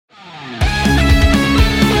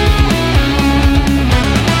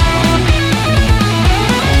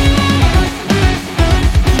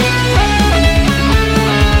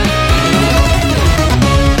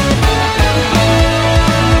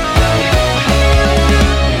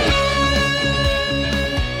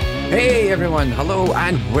everyone. Hello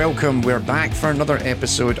and welcome. We're back for another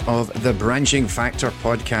episode of the Branching Factor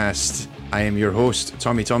podcast. I am your host,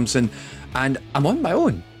 Tommy Thompson, and I'm on my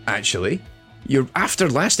own, actually. After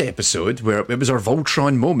last episode, where it was our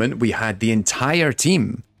Voltron moment, we had the entire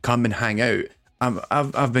team come and hang out.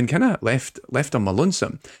 I've been kind of left on my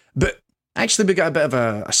lonesome. But actually, we got a bit of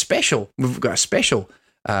a special. We've got a special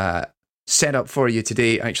set up for you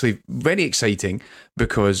today. Actually, very exciting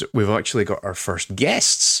because we've actually got our first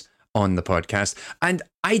guests on the podcast. And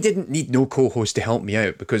I didn't need no co-host to help me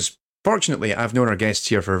out because fortunately, I've known our guests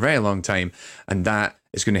here for a very long time, and that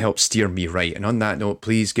is going to help steer me right. And on that note,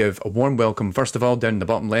 please give a warm welcome, first of all, down the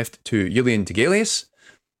bottom left, to Julian Tegelius.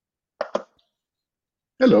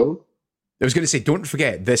 Hello. I was going to say, don't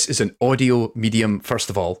forget, this is an audio medium, first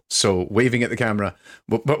of all, so waving at the camera,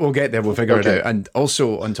 but we'll get there, we'll figure it out. And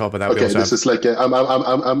also, on top of that, okay, this is like,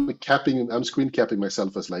 I'm screen capping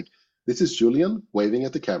myself as like, this is Julian waving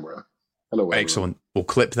at the camera. Hello, everyone. Excellent. We'll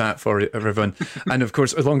clip that for everyone. And of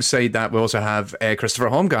course, alongside that, we also have Christopher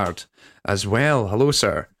Holmgaard as well. Hello,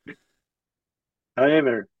 sir. Hi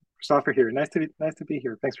there. Christopher here. Nice to be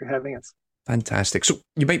here. Thanks for having us. Fantastic. So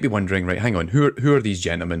you might be wondering, right, hang on, who are these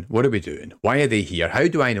gentlemen? What are we doing? Why are they here? How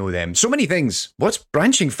do I know them? So many things. What's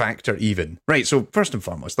Branching Factor even? Right, so first and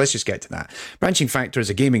foremost, let's just get to that. Branching Factor is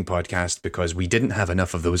a gaming podcast because we didn't have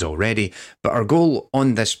enough of those already. But our goal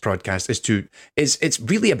on this podcast it's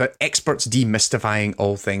really about experts demystifying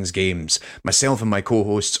all things games. Myself and my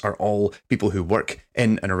co-hosts are all people who work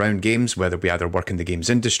in and around games, whether we either work in the games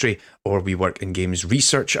industry or we work in games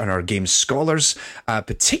research and are games scholars.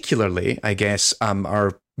 Particularly, I guess,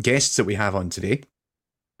 our guests that we have on today,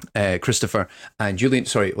 Christopher and Julian.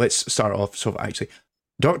 Sorry, let's start off. So actually,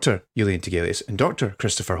 Dr. Julian Tegelius and Dr.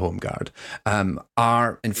 Christopher Holmgaard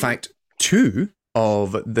are, in fact, two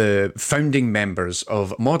of the founding members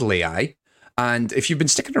of modl.ai. And if you've been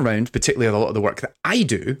sticking around, particularly a lot of the work that I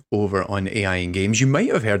do over on AI in games, you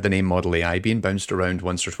might have heard the name modl.ai being bounced around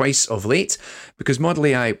once or twice of late, because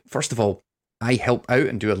modl.ai, first of all, I help out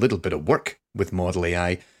and do a little bit of work with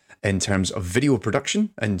modl.ai in terms of video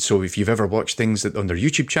production. And so if you've ever watched things on their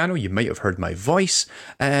YouTube channel, you might have heard my voice,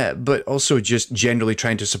 but also just generally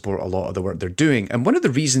trying to support a lot of the work they're doing. And one of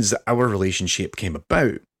the reasons that our relationship came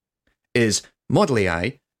about is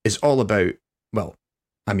modl.ai is all about, well,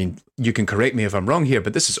 I mean, you can correct me if I'm wrong here,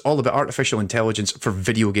 but this is all about artificial intelligence for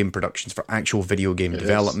video game productions, for actual video game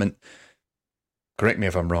development. Correct me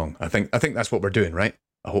if I'm wrong. I think that's what we're doing, right?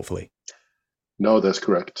 Hopefully. No, that's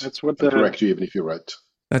correct. That's what I'll correct you even if you're right.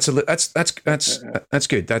 That's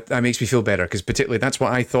good. That makes me feel better because particularly that's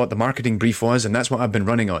what I thought the marketing brief was, and that's what I've been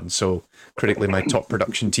running on. So critically, my top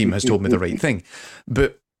production team has told me the right thing.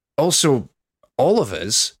 But also, all of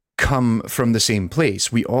us come from the same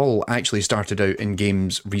place. We all actually started out in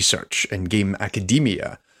games research and game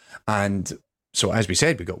academia. And so as we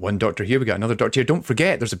said, we got one doctor here, we got another doctor here. Don't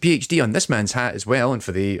forget, there's a PhD on this man's hat as well. And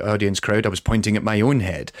for the audience crowd, I was pointing at my own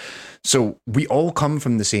head. So we all come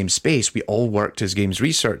from the same space. We all worked as games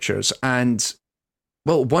researchers. And,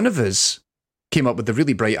 well, one of us came up with the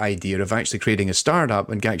really bright idea of actually creating a startup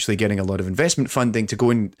and actually getting a lot of investment funding to go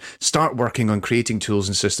and start working on creating tools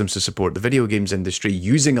and systems to support the video games industry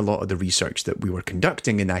using a lot of the research that we were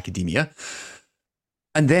conducting in academia.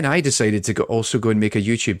 And then I decided to also go and make a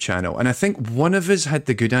YouTube channel. And I think one of us had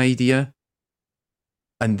the good idea.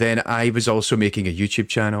 And then I was also making a YouTube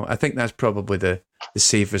channel. I think that's probably the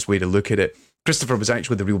safest way to look at it. Christopher was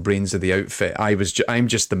actually the real brains of the outfit. I'm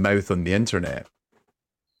just the mouth on the internet.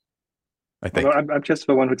 I think. Well, I'm just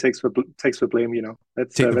the one who takes the blame. You know,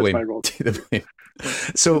 that's my role. Take the blame.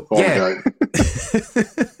 So yeah.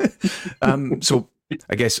 So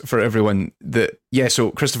I guess for everyone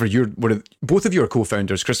so Christopher, both of you are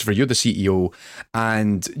co-founders. Christopher, you're the CEO,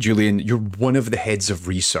 and Julian, you're one of the heads of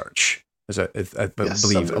research. I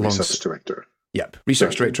believe, I'm the research director. Yep,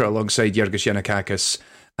 research director alongside Yergos Yanakakis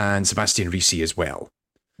and Sebastian Risi as well.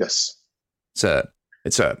 Yes, it's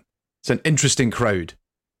an interesting crowd.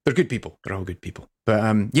 They're good people. They're all good people. But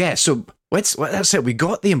so that's it. We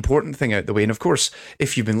got the important thing out the way. And of course,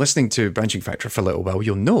 if you've been listening to Branching Factor for a little while,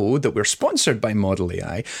 you'll know that we're sponsored by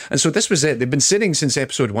modl.ai. And so this was it. They've been sitting since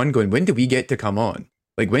episode 1 going, when do we get to come on?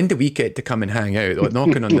 Like, when do we get to come and hang out, or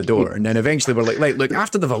knocking on the door? And then eventually we're like, look,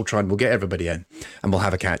 after the Voltron, we'll get everybody in and we'll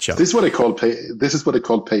have a catch up. This is what I call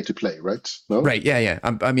pay to play, right? No? Right, yeah.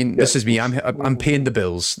 This is me. I'm paying the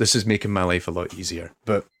bills. This is making my life a lot easier.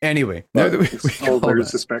 But anyway, now that we all very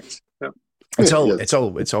suspect. Yeah. It's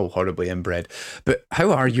all horribly inbred. But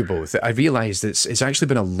how are you both? I realised it's actually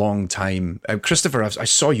been a long time. Christopher, I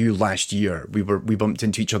saw you last year. We bumped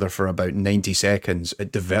into each other for about 90 seconds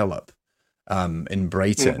at Develop in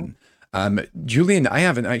Brighton. Julian, I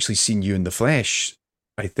haven't actually seen you in the flesh,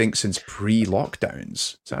 I think, since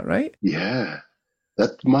pre-lockdowns. Is that right? Yeah,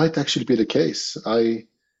 that might actually be the case.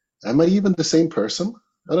 Am I even the same person?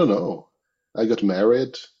 I don't know. I got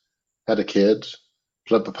married, had a kid,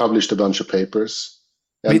 published a bunch of papers,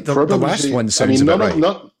 Wait, and the last probably, one I sounds mean, about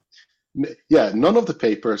right. none of the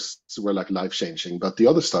papers were like life changing, but the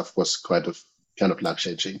other stuff was kind of life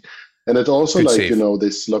changing. And it also Good like, save.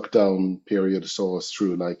 this lockdown period saw us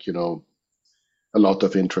through like, a lot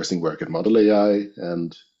of interesting work at Model AI.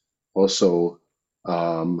 And also,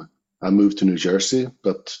 um, I moved to New Jersey,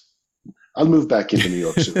 but I'll move back into New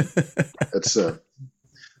York soon. It's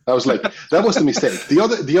I was like, that was the mistake. The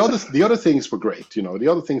other things were great. The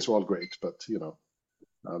other things were all great, but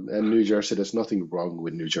and New Jersey, there's nothing wrong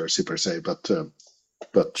with New Jersey per se, Shout out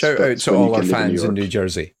but to when you all our can live in New fans in York, New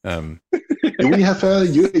Jersey. do we have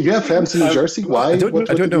you have fans in New Jersey? I Why? don't, What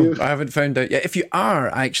I what don't did know. you? I haven't found out yet. If you are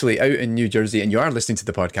actually out in New Jersey and you are listening to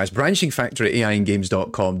the podcast, Branching Factor at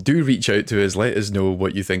AIandGames.com, do reach out to us. Let us know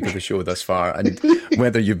what you think of the show thus far and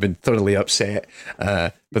whether you've been thoroughly upset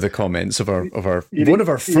with the comments of our You one need, of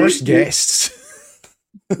our you need, first guests,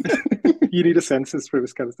 you need a census for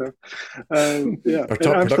this kind of stuff. Yeah, our and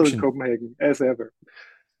top I'm still in production. Copenhagen as ever.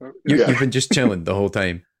 So, yeah. You've Yeah. been just chilling the whole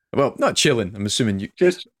time. Well, not chilling. I'm assuming you.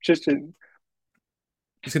 Just I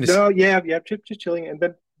was going to. no, yeah, just chilling. And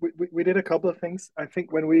then we did a couple of things. I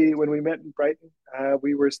think when we met in Brighton,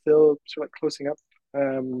 we were still sort of closing up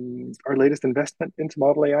our latest investment into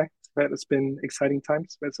Model AI. So that has been exciting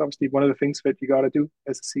times. That's obviously one of the things that you got to do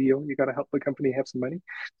as a CEO. You got to help the company have some money.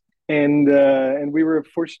 And we were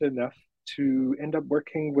fortunate enough to end up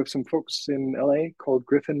working with some folks in LA called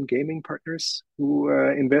Griffin Gaming Partners, who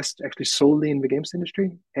invest actually solely in the games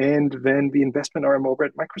industry, and then the investment arm over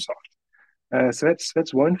at Microsoft. So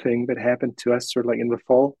that's one thing that happened to us sort of like in the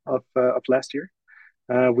fall of last year.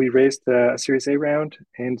 We raised a Series A round,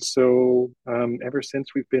 and so ever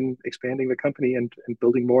since we've been expanding the company and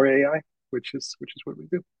building more AI, which is what we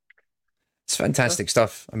do. It's fantastic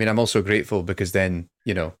stuff. I mean, I'm also grateful because then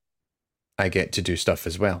I get to do stuff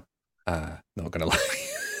as well. Not gonna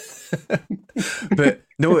lie, but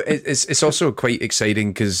no, it's also quite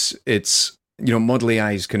exciting because it's Model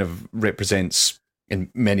AI kind of represents in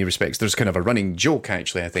many respects. There's kind of a running joke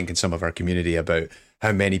actually, I think, in some of our community about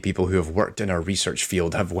how many people who have worked in our research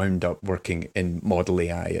field have wound up working in Model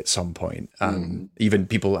AI at some point. Even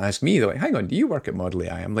people ask me, they're like, "Hang on, do you work at Model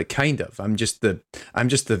AI?" I'm like, "Kind of. I'm just the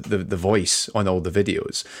voice on all the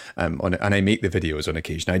videos, and I make the videos on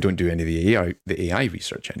occasion. I don't do any of the AI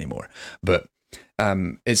research anymore, but."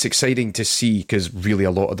 It's exciting to see because really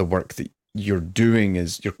a lot of the work that you're doing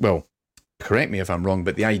is correct me if I'm wrong,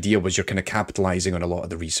 but the idea was you're kind of capitalizing on a lot of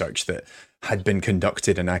the research that had been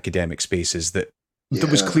conducted in academic spaces that there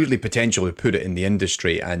was Yeah. clearly potential to put it in the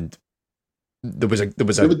industry, and there was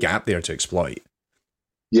a gap there to exploit.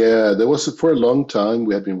 Yeah, there was for a long time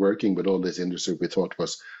we had been working with all this industry we thought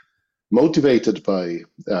was motivated by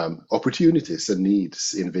opportunities and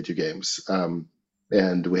needs in video games.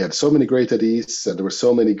 And we had so many great ideas, and there were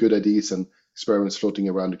so many good ideas and experiments floating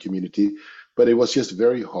around the community. But it was just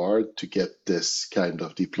very hard to get this kind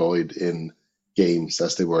of deployed in games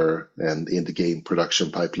as they were and in the game production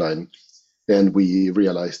pipeline. And we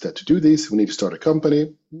realized that to do this, we need to start a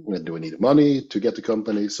company, and we need money to get the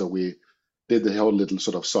company. So we did the whole little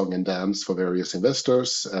sort of song and dance for various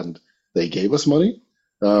investors, and they gave us money.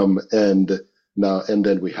 And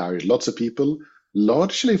then we hired lots of people,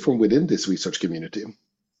 largely from within this research community.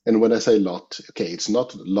 And when I say lot, okay, it's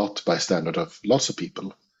not a lot by standard of lots of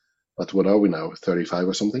people, but what are we now, 35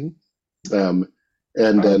 or something?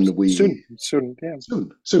 And then we soon, yeah.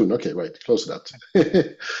 soon, okay, right, close to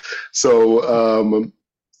that. So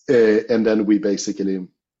and then we basically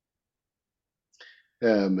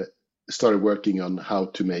started working on how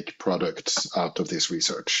to make products out of this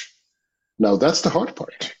research. Now that's the hard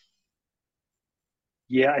part.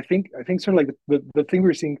 Yeah, I think sort of like the thing we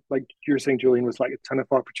were seeing, like you were saying, Julian, was like a ton of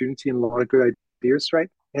opportunity and a lot of good ideas, right?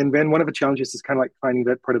 And then one of the challenges is kind of like finding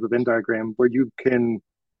that part of the Venn diagram where you can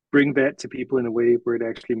bring that to people in a way where it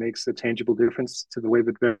actually makes a tangible difference to the way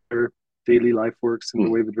that their daily life works and the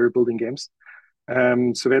way that they're building games.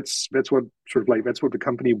 So that's what sort of like that's what the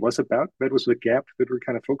company was about. That was the gap that we're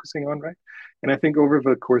kind of focusing on, right? And I think over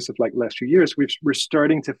the course of like last few years, we're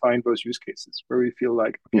starting to find those use cases where we feel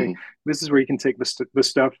like, okay, this is where you can take the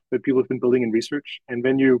stuff that people have been building in research, and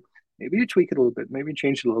then maybe you tweak it a little bit, maybe you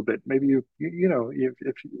change it a little bit, maybe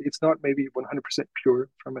if it's not maybe 100% pure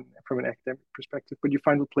from an academic perspective, but you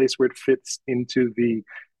find a place where it fits into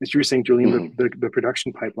as you were saying, Julian, the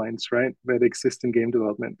production pipelines, right, that exist in game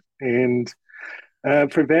development. And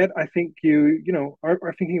For that, I think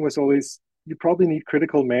our thinking was always you probably need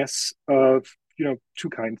critical mass of two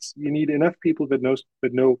kinds. You need enough people that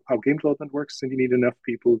know how game development works, and you need enough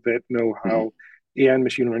people that know Mm, how AI and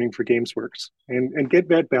machine learning for games works, and get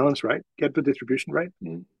that balance right, get the distribution right,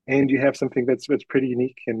 mm. and you have something that's pretty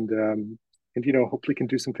unique and hopefully can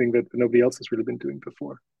do something that nobody else has really been doing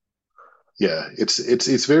before. Yeah,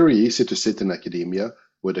 it's very easy to sit in academia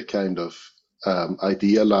with a kind of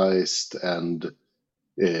idealized and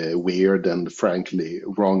weird and frankly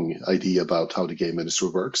wrong idea about how the game industry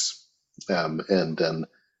works, and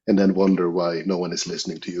then wonder why no one is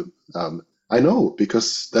listening to you. I know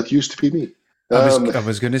because that used to be me. I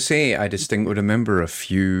was going to say, I distinctly remember a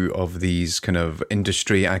few of these kind of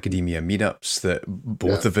industry academia meetups that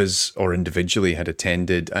both Yeah. of us or individually had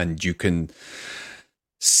attended, and you can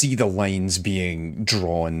see the lines being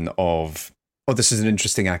drawn of, oh, this is an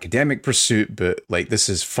interesting academic pursuit, but like this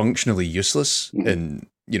is functionally useless Mhm, in,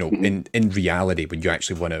 mhm, in reality when you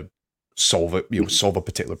actually want to solve it, mhm. solve a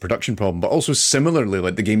particular production problem. But also similarly,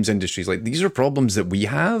 like the games industry is like, these are problems that we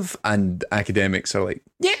have, and academics are like,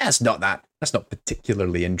 yeah, it's not that. That's not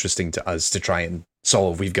particularly interesting to us to try and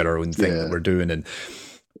solve. We've got our own thing that Yeah. we're doing. And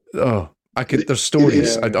oh, I could. It, There's it stories.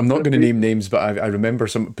 is. Yeah, I'm not going to we, name names, but I remember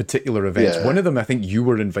some particular events. One Yeah. of them, I think you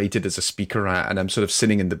were invited as a speaker at, and I'm sort of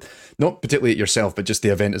sitting in the, not particularly at yourself, but just the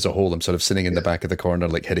event as a whole. I'm sort of sitting in the Yeah. back of the corner,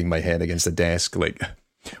 like hitting my head against the desk, like,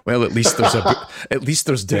 well, at least at least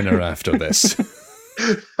there's dinner after this.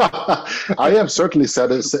 I have certainly said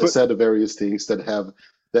but said various things that have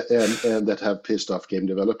and that have pissed off game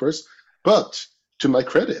developers. But to my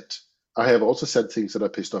credit, I have also said things that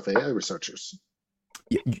have pissed off AI researchers.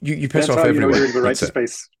 You piss that's off how you know everyone. you're in the right That's it.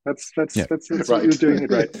 space. That's that's Yeah. that's, that's Right. you're doing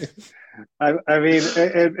it right. I mean,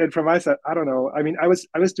 and from my side, I don't know. I mean, I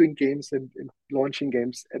was doing games and launching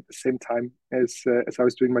games at the same time as I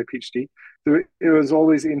was doing my PhD. So it was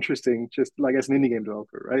always interesting, just like as an indie game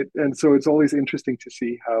developer, right? And so it's always interesting to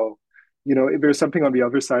see how, if there's something on the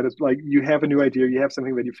other side of like you have a new idea, you have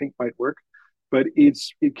something that you think might work, but it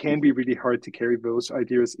can be really hard to carry those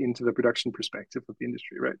ideas into the production perspective of the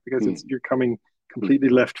industry, right? Because Mm, you're coming mm. completely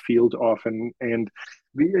left field often, and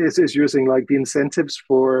is using like the incentives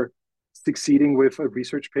for succeeding with a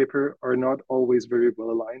research paper are not always very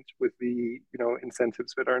well aligned with the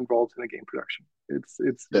incentives that are involved in a game production. It's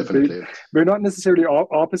Definitely. they're not necessarily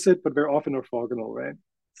opposite, but they're often orthogonal, right?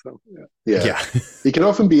 So yeah. Yeah. Yeah. It can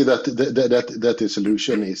often be that the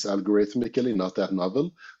solution is algorithmically not that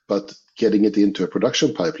novel, but getting it into a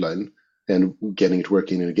production pipeline and getting it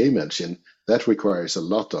working in a game engine, that requires a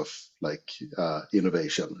lot of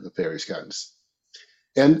innovation of various kinds.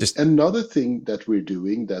 And Just another thing that we're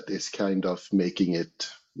doing that is kind of making it,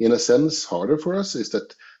 in a sense, harder for us is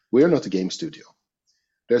that we're not a game studio.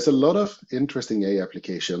 There's a lot of interesting AI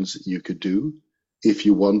applications you could do if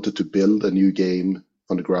you wanted to build a new game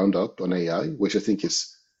on the ground up on AI, which I think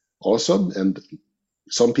is awesome. And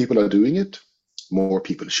some people are doing it. More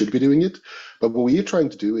people should be doing it. But what we are trying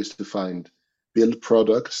to do is to build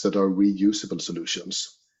products that are reusable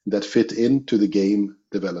solutions that fit into the game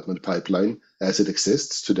development pipeline as it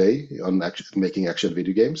exists today on making actual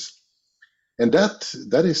video games. And that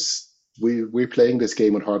is we're playing this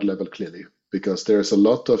game on hard level clearly because there's a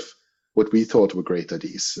lot of what we thought were great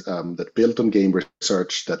ideas that built on game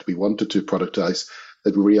research that we wanted to productize,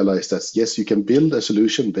 that we realized that yes, you can build a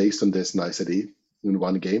solution based on this nice idea in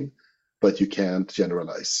one game, but you can't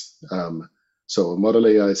generalize. So model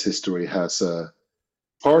AI's history has a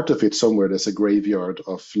part of it somewhere. There's a graveyard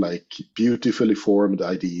of like beautifully formed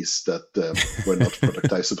ideas that were not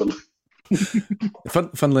productizable.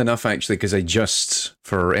 funnily enough, actually, because I just,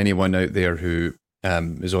 for anyone out there who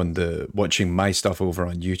is on the watching my stuff over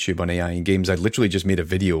on YouTube on AI and games, I literally just made a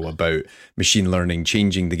video about machine learning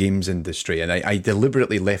changing the games industry, and I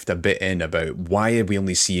deliberately left a bit in about why are we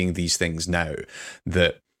only seeing these things now,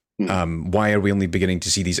 that why are we only beginning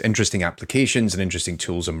to see these interesting applications and interesting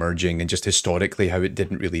tools emerging, and just historically how it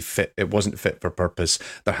didn't really fit, it wasn't fit for purpose,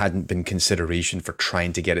 there hadn't been consideration for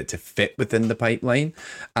trying to get it to fit within the pipeline.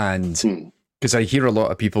 And because I hear a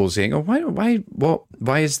lot of people saying, "Oh, why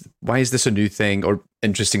is this a new thing?" Or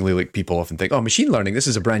interestingly, like people often think, "Oh, machine learning, this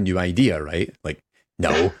is a brand new idea, right?" Like,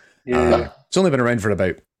 no, Yeah. it's only been around for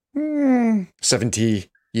about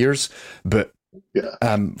 70 years, but Yeah.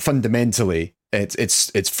 fundamentally,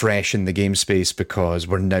 it's fresh in the game space because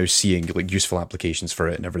we're now seeing like useful applications for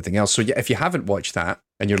it and everything else. So yeah, if you haven't watched that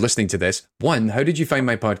and you're listening to this, one, how did you find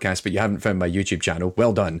my podcast but you haven't found my YouTube channel?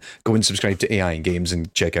 Well done. Go and subscribe to AI and Games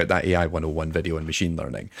and check out that AI 101 video on machine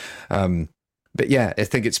learning. But yeah, I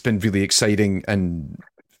think it's been really exciting, and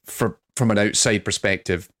from an outside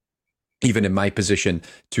perspective, even in my position,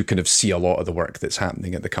 to kind of see a lot of the work that's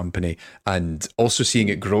happening at the company, and also seeing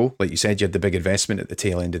it grow. Like you said, you had the big investment at the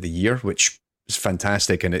tail end of the year, which is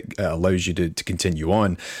fantastic, and it allows you to continue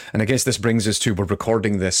on. And I guess this brings us to, we're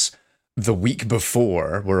recording this the week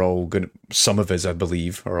before we're all going to, some of us, I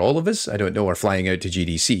believe, or all of us, I don't know, are flying out to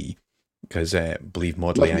GDC, because I believe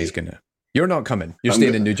modl.ai is going to... You're not coming. You're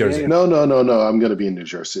staying in New Jersey. No. I'm going to be in New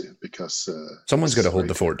Jersey because... someone's got to hold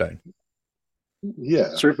the fort down.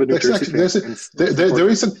 Yeah, exactly. There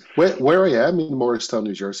is where I am in Morristown,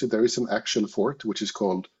 New Jersey, there is an actual fort which is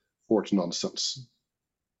called Fort Nonsense.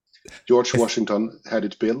 George Washington had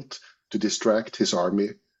it built to distract his army,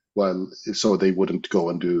 so they wouldn't go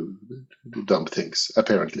and do dumb things,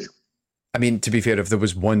 apparently. I mean, to be fair, if there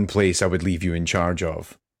was one place I would leave you in charge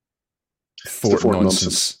of, Fort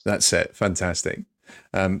Nonsense. That's it. Fantastic.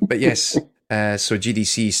 But yes, so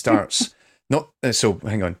GDC starts... so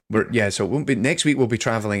hang on. So it won't be next week. We'll be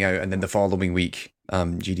traveling out, and then the following week,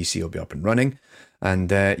 GDC will be up and running.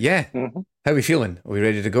 And how are we feeling? Are we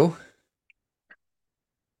ready to go?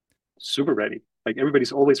 Super ready. Like,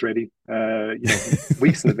 everybody's always ready.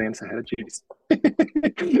 Weeks in advance ahead of GDC.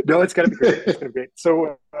 No, it's gonna be great. It's gonna be great.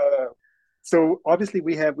 So obviously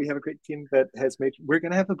we have a great team that has made. We're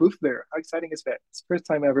gonna have a booth there. How exciting is that? It's the first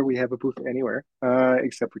time ever we have a booth anywhere,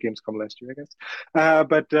 except for Gamescom last year, I guess.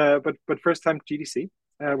 But first time GDC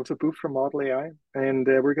with a booth from modl.ai, and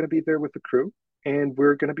we're gonna be there with the crew, and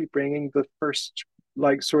we're gonna be bringing the first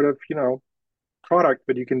product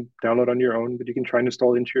that you can download on your own, that you can try and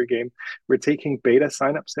install into your game. We're taking beta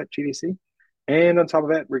signups at GDC, and on top of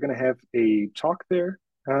that, we're gonna have a talk there,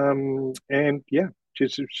 and yeah.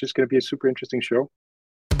 It's just going to be a super interesting show.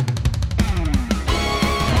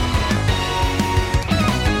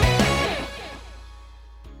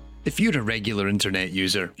 If you're a regular internet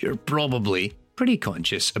user, you're probably pretty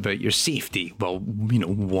conscious about your safety while,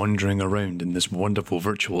 wandering around in this wonderful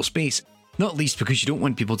virtual space. Not least because you don't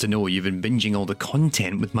want people to know you've been binging all the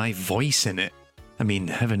content with my voice in it. I mean,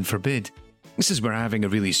 heaven forbid. This is where having a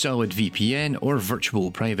really solid VPN or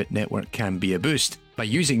virtual private network can be a boost. By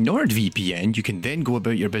using NordVPN, you can then go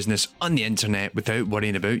about your business on the internet without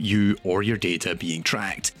worrying about you or your data being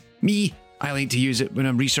tracked. Me, I like to use it when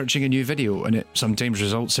I'm researching a new video, and it sometimes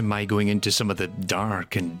results in my going into some of the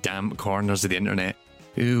dark and damp corners of the internet.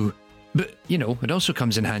 Ooh. But, it also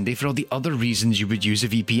comes in handy for all the other reasons you would use a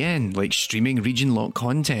VPN, like streaming region-locked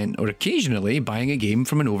content, or occasionally buying a game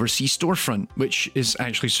from an overseas storefront, which is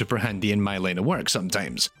actually super handy in my line of work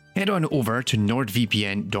sometimes. Head on over to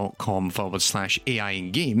nordvpn.com/AI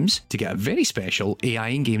in games to get a very special AI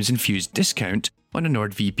in games infused discount on a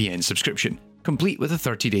NordVPN subscription, complete with a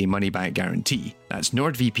 30-day money-back guarantee. That's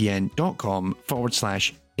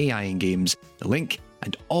nordvpn.com/AI in games. The link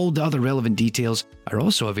and all the other relevant details are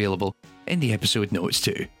also available in the episode notes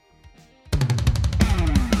too.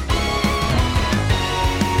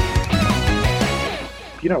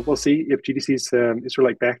 We'll see if GDC is sort of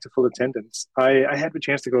like back to full attendance. I had the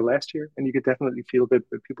chance to go last year, and you could definitely feel that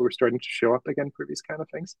people were starting to show up again for these kind of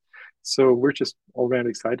things. So we're just all around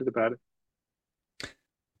excited about it.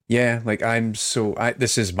 Yeah, like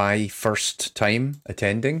this is my first time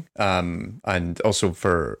attending, and also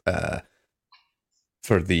for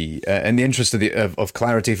the in the interest of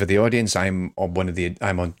clarity for the audience, I'm on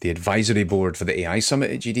the advisory board for the AI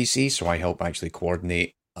Summit at GDC, so I help actually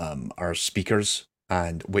coordinate our speakers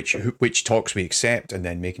and which talks we accept, and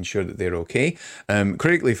then making sure that they're okay.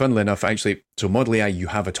 Critically, funnily enough, actually, so modl.ai, you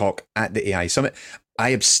have a talk at the AI Summit.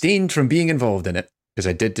 I abstained from being involved in it because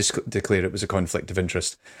I did declare it was a conflict of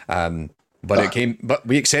interest. But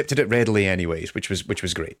we accepted it readily anyways, which was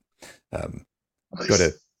great.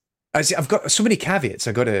 Nice. I've got so many caveats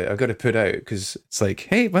I got to put out, because it's like,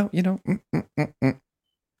 hey, well,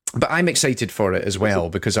 But I'm excited for it as well,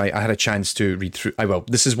 because I had a chance to read through.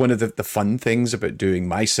 This is one of the fun things about doing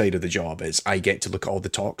my side of the job, is I get to look at all the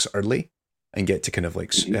talks early and get to kind of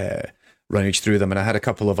like rummage through them. And I had a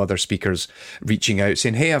couple of other speakers reaching out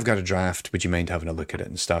saying, hey, I've got a draft. Would you mind having a look at it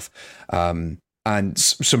and stuff? And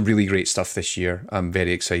some really great stuff this year. I'm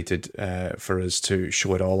very excited for us to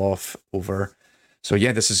show it all off over. So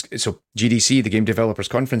yeah, so GDC, the Game Developers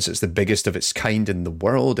Conference. It's the biggest of its kind in the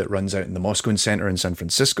world. It runs out in the Moscone Center in San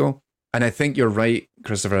Francisco. And I think you're right,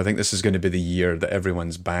 Christopher. I think this is going to be the year that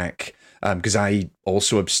everyone's back. Because I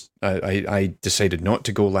also I decided not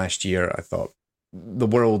to go last year. I thought the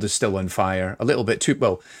world is still on fire, a little bit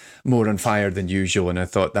more on fire than usual. And I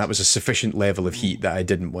thought that was a sufficient level of heat that I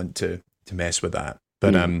didn't want to mess with that.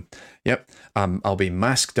 But I'll be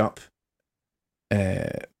masked up.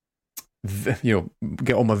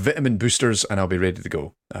 Get all my vitamin boosters, and I'll be ready to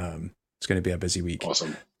go. It's going to be a busy week.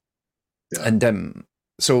 Awesome. Yeah. And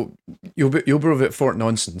so you'll be over at Fort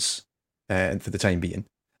Nonsense for the time being.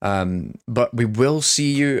 But we will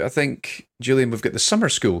see you, I think, Julian, we've got the summer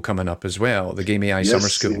school coming up as well, the Game AI Summer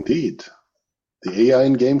School. Yes, indeed. The AI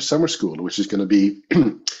in Game Summer School, which is going to be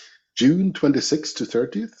June 26th to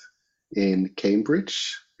 30th in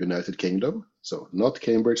Cambridge, United Kingdom. So not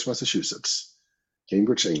Cambridge, Massachusetts,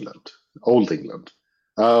 Cambridge, England, Old England.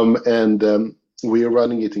 We are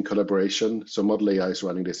running it in collaboration. So modl.ai is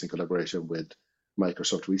running this in collaboration with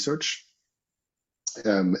Microsoft Research.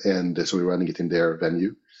 So we're running it in their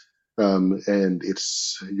venue. And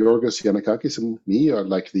it's Yorgos Yanakakis and me are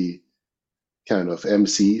like the kind of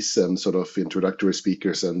MCs and sort of introductory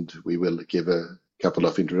speakers, and we will give a couple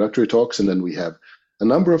of introductory talks, and then we have a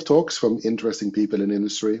number of talks from interesting people in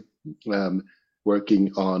industry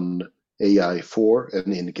working on AI for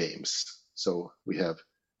and in games. So we have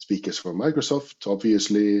speakers from Microsoft,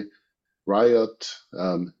 obviously, Riot,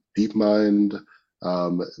 DeepMind,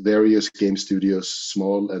 various game studios,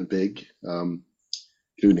 small and big,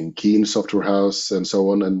 including Keen Software House and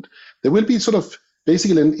so on. And there will be sort of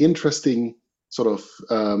basically an interesting sort of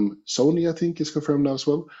Sony, I think, is confirmed now as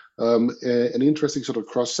well. An interesting sort of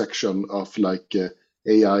cross section of like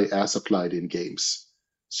AI as applied in games.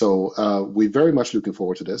 So we're very much looking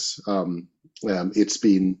forward to this. It's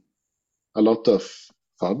been a lot of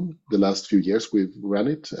fun the last few years we've ran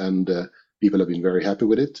it, and people have been very happy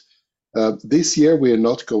with it. This year, we're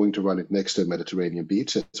not going to run it next to a Mediterranean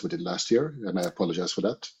beach as we did last year, and I apologize for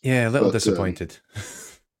that. Yeah, a little disappointed.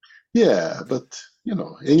 Yeah, but you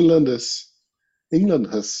know, England has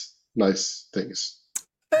nice things.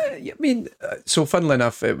 I mean, so funnily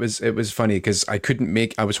enough, it was funny because I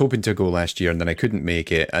was hoping to go last year and then I couldn't make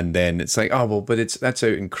it, and then it's like, oh well, but that's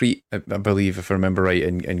out in Crete, I believe, if I remember right,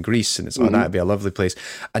 in Greece, and it's oh, that'd be a lovely place,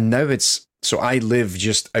 and now so I live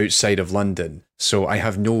just outside of London, so I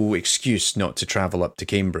have no excuse not to travel up to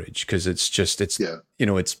Cambridge because it's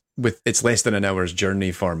less than an hour's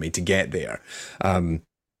journey for me to get there,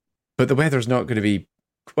 but the weather's not going to be.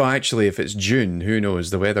 Well, actually, if it's June, who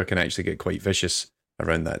knows? The weather can actually get quite vicious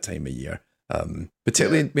around that time of year.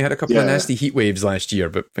 Particularly, we had a couple of nasty heat waves last year,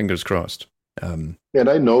 but fingers crossed. And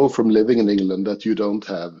I know from living in England that you don't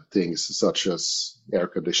have things such as air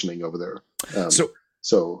conditioning over there.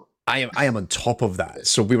 So I am on top of that.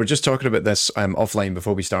 So we were just talking about this offline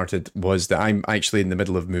before we started, was that I'm actually in the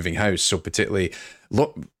middle of moving house. So particularly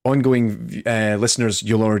ongoing listeners,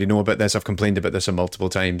 you'll already know about this. I've complained about this multiple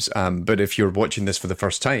times. But if you're watching this for the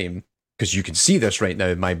first time, because you can see this right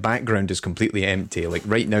now, my background is completely empty. Like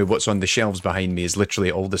right now, what's on the shelves behind me is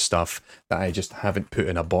literally all the stuff that I just haven't put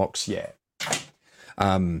in a box yet.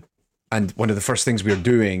 And one of the first things we were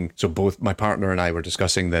doing, so both my partner and I were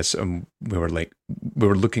discussing this, and we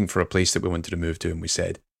were looking for a place that we wanted to move to, and we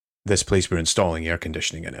said, this place, we're installing air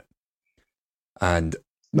conditioning in it. And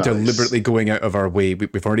deliberately going out of our way,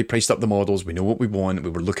 we've already priced up the models, we know what we want, we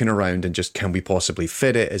were looking around and just, can we possibly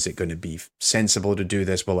fit it? Is it going to be sensible to do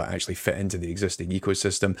this? Will it actually fit into the existing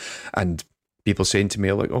ecosystem? And people saying to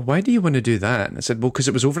me, like, oh, why do you want to do that? And I said, well, because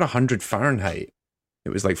it was over 100 Fahrenheit. It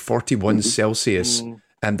was like 41 Celsius.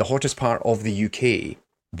 And the hottest part of the UK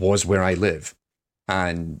was where I live.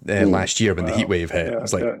 And last year when the heat wave hit, I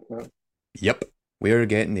was like, yep, we're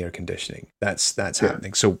getting air conditioning. That's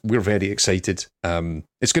happening. So we're very excited.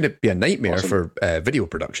 It's going to be a nightmare for video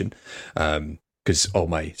production because all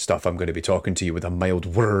my stuff, I'm going to be talking to you with a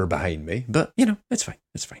mild whir behind me. But, you know, it's fine.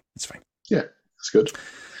 It's fine. It's fine. Yeah, it's good.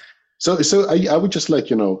 So I would just like,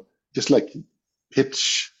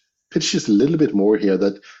 pitch just a little bit more here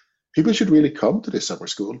that people should really come to this summer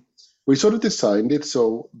school. We sort of designed it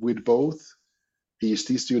so with both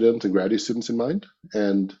PhD students and graduate students in mind,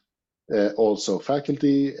 and also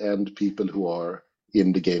faculty and people who are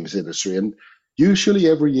in the games industry. And usually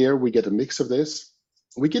every year we get a mix of this.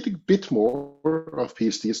 We get a bit more of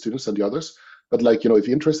PhD students than the others, but if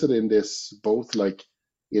you're interested in this, both like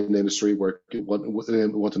in the industry work,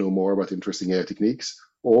 want to know more about interesting AI techniques,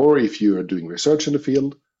 or if you're doing research in the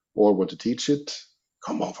field or want to teach it,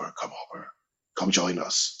 come over, come join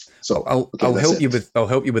us. So I'll help you with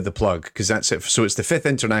the plug, because that's it. So it's the 5th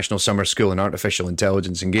International Summer School in Artificial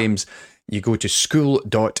Intelligence and Games. You go to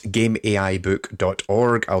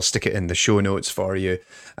school.gameaibook.org. I'll stick it in the show notes for you,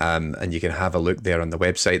 and you can have a look there on the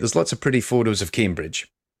website. There's lots of pretty photos of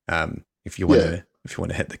Cambridge, if you want to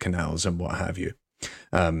hit the canals and what have you.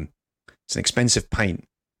 It's an expensive pint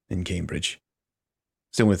in Cambridge.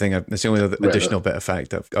 It's the only thing. That's the only other additional bit of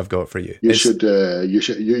fact I've got for you. You should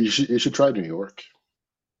try New York.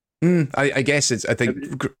 I guess it's. I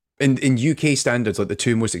think in UK standards, like the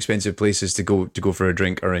two most expensive places to go for a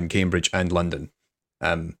drink are in Cambridge and London.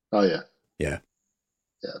 Oh yeah.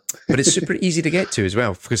 But it's super easy to get to as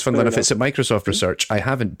well, because funnily enough, it's at Microsoft Research. I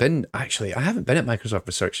haven't been at Microsoft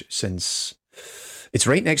Research since it's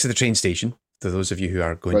right next to the train station. For those of you who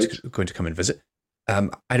are going to come and visit. I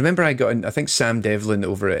remember I think Sam Devlin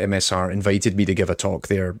over at MSR invited me to give a talk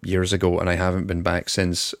there years ago, and I haven't been back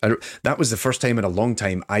since. That was the first time in a long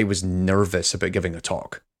time I was nervous about giving a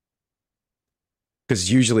talk.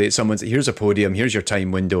 Because usually it's someone's, here's a podium, here's your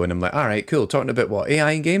time window, and I'm like, all right, cool, talking about what,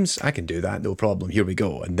 AI in games? I can do that, no problem, here we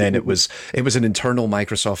go. And then it was an internal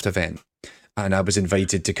Microsoft event, and I was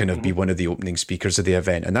invited to kind of be one of the opening speakers of the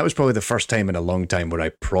event. And that was probably the first time in a long time where I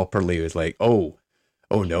properly was like, oh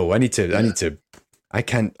no, I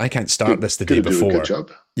can't start this the day before. Do a good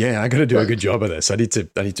job. Yeah, I got to do a good job of this. I need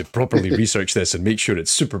to properly research this and make sure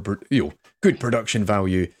it's super, good production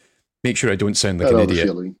value. Make sure I don't sound like an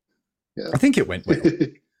idiot. Yeah. I think it went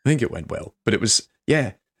well. But it was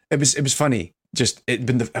funny. Just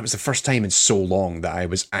it was the first time in so long that I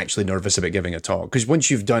was actually nervous about giving a talk. Because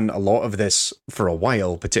once you've done a lot of this for a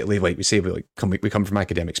while, particularly like we say, we come from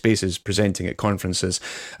academic spaces, presenting at conferences.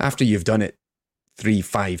 After you've done it 3,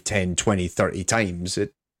 5, 10, 20, 30 times,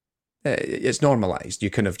 it's normalized. You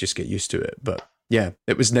kind of just get used to it. But yeah,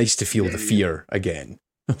 it was nice to feel the fear again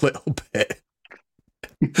a little bit.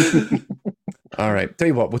 All right, tell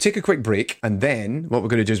you what, we'll take a quick break, and then what we're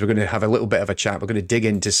going to do is we're going to have a little bit of a chat. We're going to dig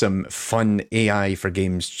into some fun AI for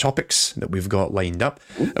games topics that we've got lined up.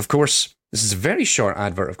 Of course, this is a very short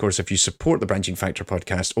advert, of course, if you support the Branching Factor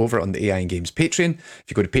podcast over on the AI in Games Patreon. If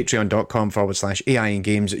you go to patreon.com/AI in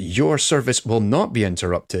Games, your service will not be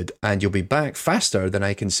interrupted, and you'll be back faster than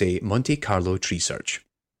I can say Monte Carlo tree search.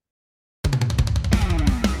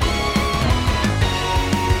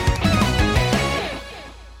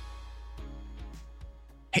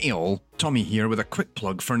 Hey all, Tommy here with a quick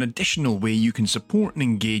plug for an additional way you can support and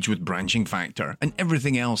engage with Branching Factor and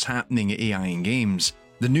everything else happening at AI in Games.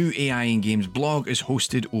 The new AI in Games blog is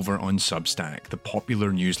hosted over on Substack, the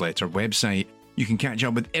popular newsletter website. You can catch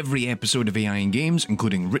up with every episode of AI in Games,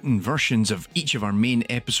 including written versions of each of our main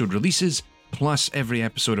episode releases, plus every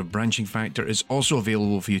episode of Branching Factor is also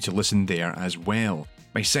available for you to listen there as well.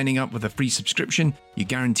 By signing up with a free subscription, you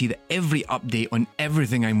guarantee that every update on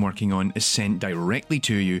everything I'm working on is sent directly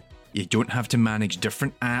to you. You don't have to manage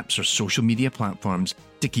different apps or social media platforms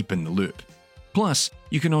to keep in the loop. Plus,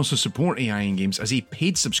 you can also support AI in Games as a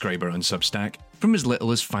paid subscriber on Substack from as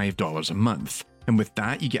little as $5 a month. And with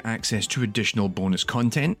that, you get access to additional bonus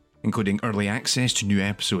content, including early access to new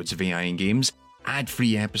episodes of AI in Games,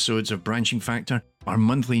 ad-free episodes of Branching Factor, our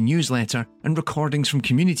monthly newsletter, and recordings from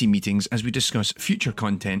community meetings as we discuss future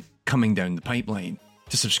content coming down the pipeline.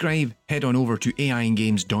 To subscribe, head on over to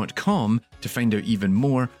AIinGames.com to find out even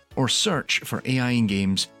more, or search for AI in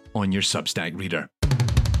Games on your Substack reader.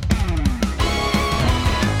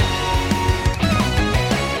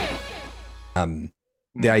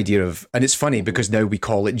 The idea of, and it's funny because now we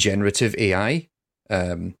call it generative AI.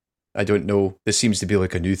 I don't know. This seems to be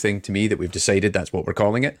like a new thing to me that we've decided that's what we're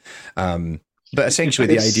calling it. But essentially,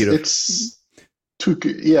 the idea of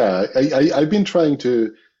I've been trying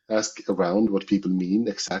to ask around what people mean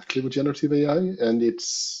exactly with generative AI, and it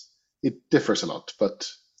differs a lot. But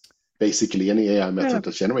basically, any AI method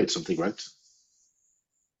that generates something, right?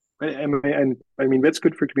 And I mean that's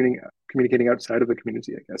good for communicating outside of the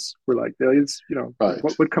community. I guess we're like, there's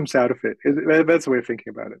what comes out of it. That's the way of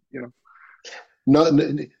thinking about it. Not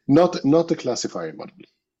the classifier model.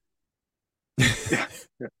 Yeah.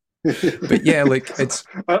 But yeah, like it's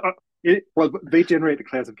they generate the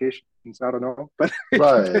classifications. I don't know, but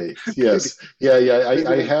right. Yes. Yeah.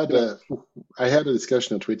 I had a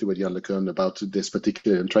discussion on Twitter with Jan LeCun about this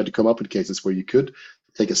particular, and tried to come up with cases where you could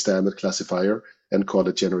take a standard classifier and call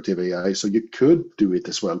it generative AI. So you could do it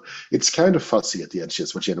as well. It's kind of fuzzy at the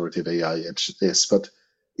edges what generative AI is, but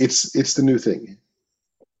it's the new thing.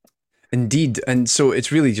 Indeed. And so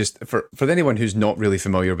it's really just for anyone who's not really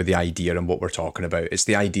familiar with the idea and what we're talking about, it's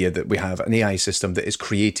the idea that we have an AI system that is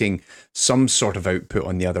creating some sort of output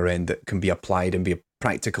on the other end that can be applied and be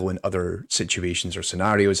practical in other situations or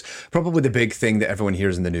scenarios. Probably the big thing that everyone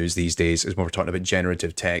hears in the news these days is when we're talking about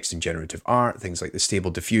generative text and generative art, things like the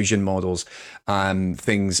stable diffusion models,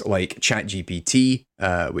 things like ChatGPT,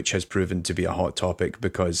 which has proven to be a hot topic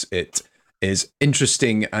because it is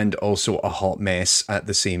interesting and also a hot mess at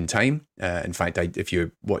the same time. In fact, if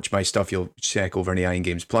you watch my stuff, you'll check over in AI in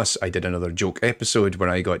Games Plus. I did another joke episode where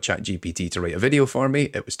I got ChatGPT to write a video for me.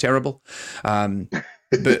 It was terrible.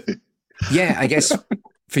 But yeah, I guess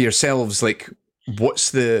for yourselves, like,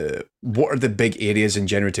 what are the big areas in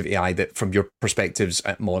generative AI that, from your perspectives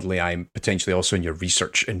at modl.ai, and potentially also in your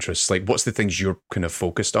research interests, like what's the things you're kind of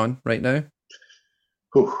focused on right now?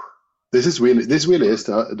 this really is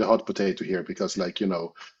the hot potato here, because like,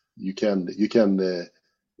 you can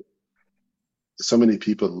so many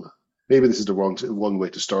people, maybe this is the wrong way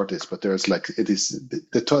to start this, but there's like, it is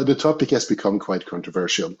the topic has become quite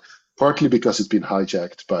controversial, partly because it's been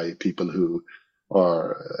hijacked by people who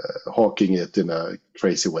are hawking it in a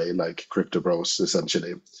crazy way, like crypto bros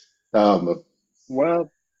essentially.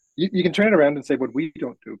 Well, you can turn it around and say what we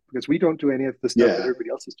don't do, because we don't do any of the stuff that Yeah, everybody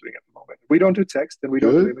else is doing at the moment. We don't do text and we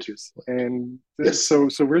don't do good. images, and Yes. so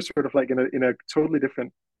we're sort of like in a totally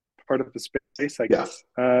different part of the space, I Yeah. guess.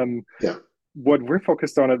 Yeah. What we're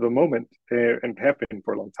focused on at the moment, and have been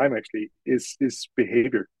for a long time actually, is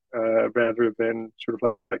behavior, rather than sort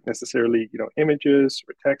of like necessarily images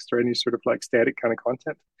or text or any sort of like static kind of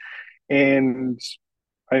content. And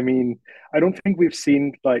I mean, I don't think we've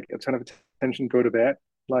seen like a ton of attention go to that,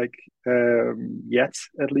 like yet,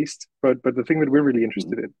 at least. But the thing that we're really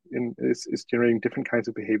interested Mhm. in is generating different kinds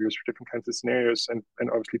of behaviors for different kinds of scenarios, and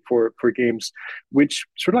obviously for games, which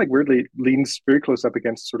sort of like weirdly leans very close up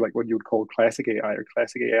against sort of like what you would call classic AI or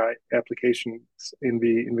classic AI applications in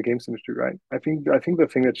the games industry, right? I think the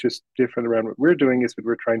thing that's just different around what we're doing is that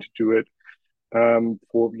we're trying to do it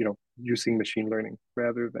for using machine learning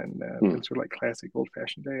rather than Mm. sort of like classic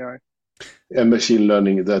old-fashioned AI. And machine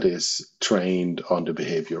learning that is trained on the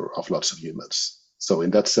behavior of lots of humans. So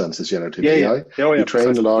in that sense, it's generative Yeah, yeah. AI. Oh, You yeah, train a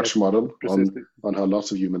precisely. large Yes, model precisely. on how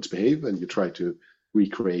lots of humans behave, and you try to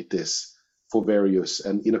recreate this for various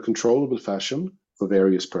and in a controllable fashion for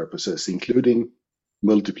various purposes, including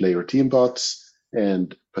multiplayer team bots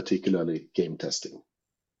and particularly game testing.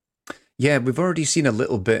 Yeah, we've already seen a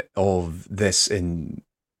little bit of this in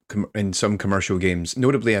some commercial games.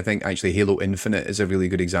 Notably, I think actually Halo Infinite is a really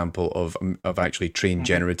good example of actually trained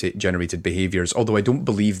Mhm. generated behaviors. Although I don't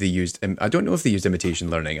believe they used, I don't know if they used imitation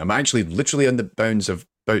learning. I'm actually literally on the bounds of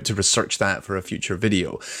about to research that for a future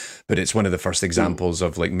video, but it's one of the first Mm. examples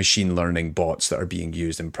of like machine learning bots that are being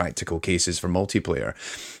used in practical cases for multiplayer.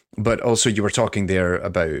 But also, you were talking there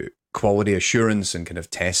about quality assurance and kind of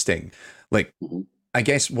testing. Like, Mhm. I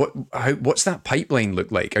guess what's that pipeline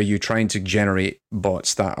look like? Are you trying to generate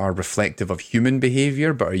bots that are reflective of human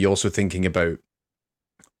behavior, but are you also thinking about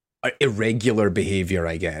irregular behavior,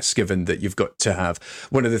 I guess, given that you've got to have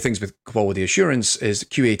one of the things with quality assurance is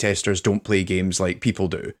QA testers don't play games like people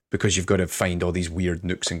do because you've got to find all these weird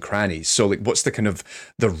nooks and crannies. So like what's the kind of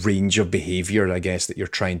the range of behavior, I guess, that you're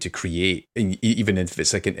trying to create, even if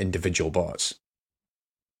it's like an individual bots?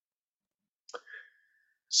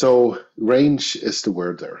 So range is the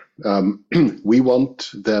word there. We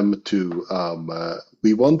want them to,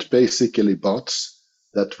 we want basically bots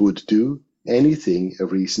that would do anything a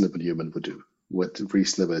reasonable human would do. What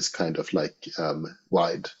reasonable is kind of like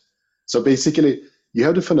wide. So basically, you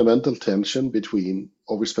have the fundamental tension between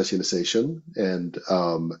overspecialization and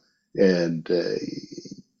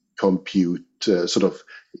compute sort of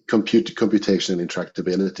computation and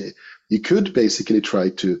intractability. You could basically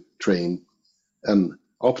try to train an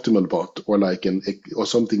optimal bot or like or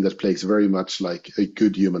something that plays very much like a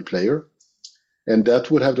good human player, and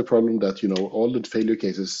that would have the problem that all the failure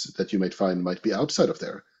cases that you might find might be outside of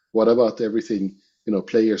there. What about everything,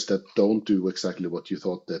 players that don't do exactly what you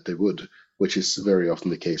thought that they would, which is very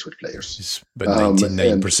often the case with players. It's about And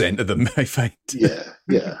 99% of them, I find.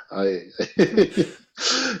 yeah, I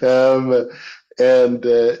um, and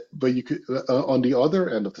but you could on the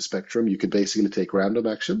other end of the spectrum, you could basically take random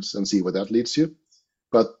actions and see where that leads you.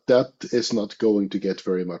 But that is not going to get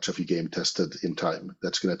very much of your game tested in time.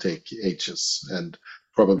 That's going to take ages and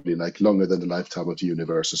probably like longer than the lifetime of the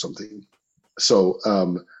universe or something. So,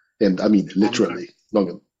 and I mean, literally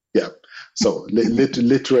longer. Yeah. So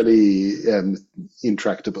literally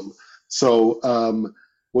intractable. So,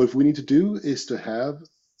 what we need to do is to have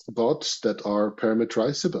bots that are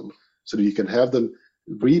parameterizable so that you can have them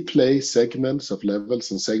replay segments of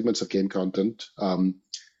levels and segments of game content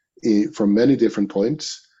from many different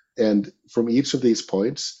points, and from each of these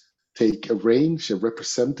points take a range, a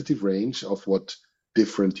representative range of what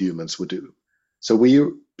different humans would do. So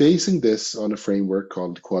we're basing this on a framework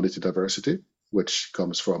called quality diversity, which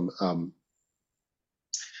comes from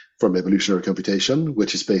evolutionary computation,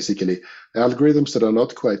 which is basically algorithms that are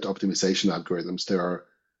not quite optimization algorithms. They are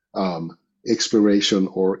exploration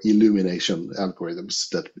or illumination algorithms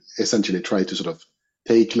that essentially try to sort of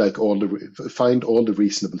take like find all the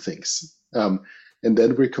reasonable things. And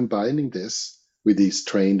then we're combining this with these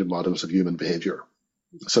trained models of human behavior,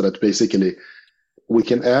 so that basically we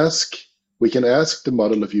can ask the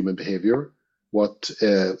model of human behavior what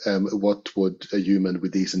would a human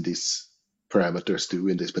with these and these parameters do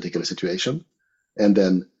in this particular situation, and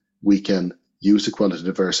then we can use equality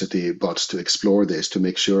diversity bots to explore this to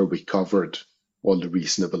make sure we covered all the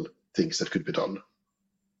reasonable things that could be done.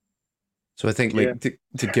 So I think like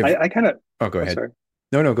to give. I kind of. Oh, go ahead. Sorry.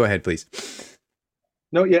 No, go ahead, please.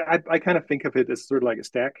 No, yeah, I kind of think of it as sort of like a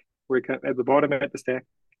stack, where at the bottom of the stack,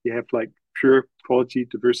 you have like pure quality,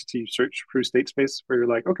 diversity, search through state space, where you're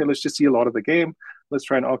like, okay, let's just see a lot of the game. Let's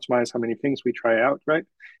try and optimize how many things we try out, right?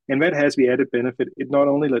 And that has the added benefit. It not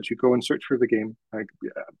only lets you go and search for the game. Like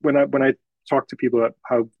when I talk to people about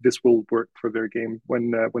how this will work for their game,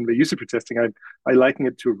 when they use it for testing, I liken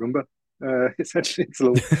it to a Roomba. Essentially, it's a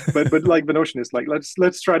little, but like the notion is like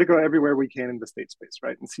let's try to go everywhere we can in the state space,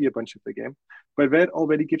 right, and see a bunch of the game. But that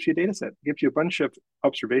already gives you a data set, gives you a bunch of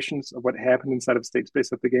observations of what happened inside of state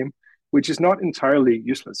space of the game, which is not entirely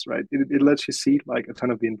useless, right? It lets you see like a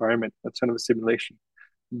ton of the environment, a ton of the simulation.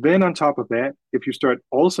 Then on top of that, if you start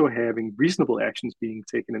also having reasonable actions being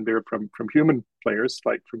taken in there from human players,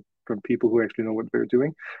 like from people who actually know what they're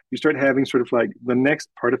doing, you start having sort of like the next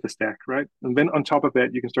part of the stack, right? And then on top of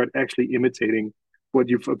that, you can start actually imitating what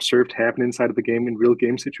you've observed happen inside of the game in real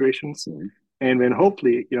game situations. Mm-hmm. And then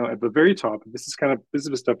hopefully, at the very top, this is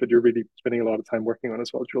the stuff that you're really spending a lot of time working on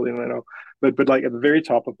as well, Julian, I know. But like at the very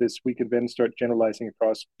top of this, we can then start generalizing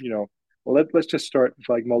across, well, let's just start with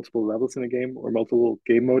like multiple levels in a game or multiple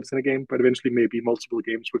game modes in a game, but eventually maybe multiple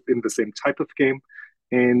games within the same type of game.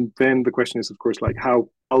 And then the question is, of course, like how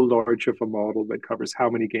large of a model that covers how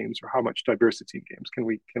many games or how much diversity in games can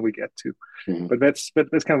we get to? Mm-hmm. But that's kind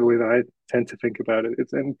of the way that I tend to think about it.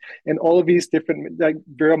 It's and all of these different, like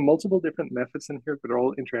there are multiple different methods in here that are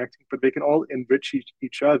all interacting, but they can all enrich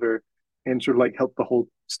each other and sort of like help the whole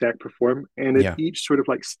stack perform. And at each sort of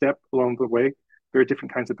like step along the way, there are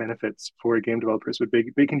different kinds of benefits for game developers. But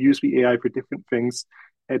they can use the AI for different things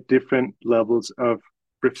at different levels of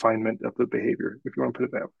refinement of the behavior, if you want to put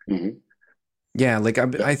it that way. Mm-hmm. Yeah, like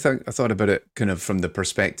I thought about it kind of from the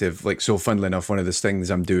perspective, like, so funnily enough, one of the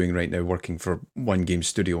things I'm doing right now, working for one game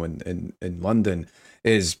studio in London,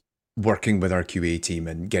 is working with our QA team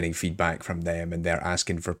and getting feedback from them, and they're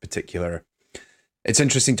asking for particular. It's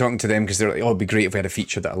interesting talking to them because they're like, oh, it'd be great if we had a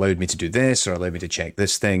feature that allowed me to do this or allowed me to check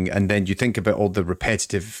this thing. And then you think about all the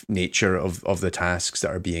repetitive nature of the tasks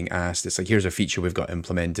that are being asked. It's like, here's a feature we've got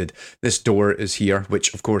implemented. This door is here,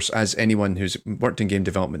 which, of course, as anyone who's worked in game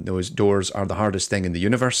development knows, doors are the hardest thing in the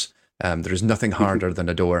universe. There is nothing harder than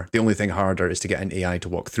a door. The only thing harder is to get an AI to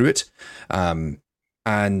walk through it. And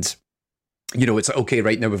it's like, okay,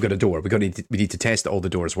 right now we've got a door. We need to test that all the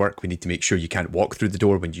doors work. We need to make sure you can't walk through the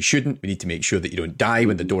door when you shouldn't. We need to make sure that you don't die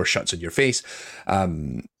when the door shuts on your face.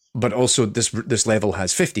 But also this level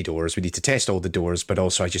has 50 doors. We need to test all the doors, but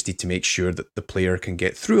also I just need to make sure that the player can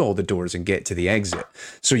get through all the doors and get to the exit.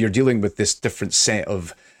 So you're dealing with this different set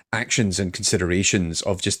of actions and considerations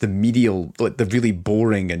of just the medial, like the really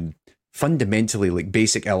boring and fundamentally like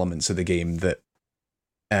basic elements of the game that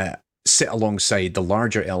sit alongside the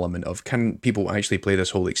larger element of, can people actually play this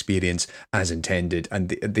whole experience as intended? And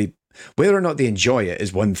they whether or not they enjoy it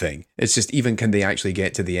is one thing. It's just, even can they actually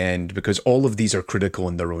get to the end? Because all of these are critical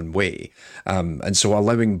in their own way. And so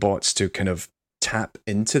allowing bots to kind of tap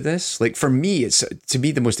into this, like for me, to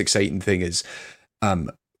me, the most exciting thing is,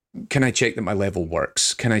 can I check that my level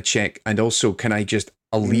works? Can I check? And also, can I just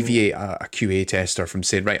alleviate a QA tester from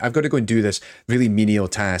saying, right, I've got to go and do this really menial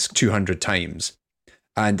task 200 times.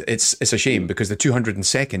 And it's a shame, because the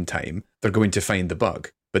 202nd time they're going to find the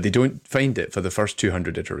bug, but they don't find it for the first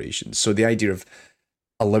 200 iterations. So the idea of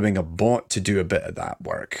allowing a bot to do a bit of that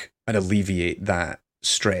work and alleviate that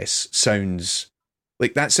stress sounds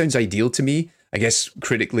ideal to me. I guess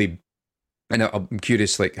critically, and I'm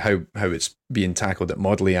curious like how it's being tackled at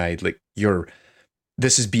modl.ai. Like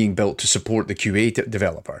this is being built to support the QA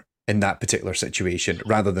developer in that particular situation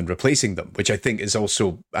rather than replacing them, which I think is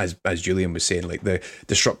also, as Julian was saying, like the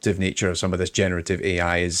disruptive nature of some of this generative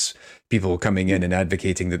AI is people coming in and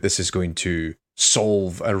advocating that this is going to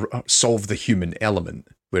solve the human element,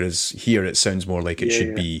 whereas here it sounds more like it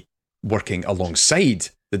should be working alongside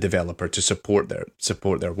the developer to support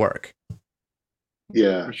their work.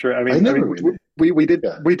 Yeah, for sure. I mean, we did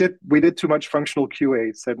too much functional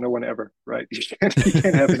QA, said no one ever, right? You can't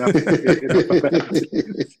have enough of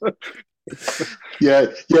that.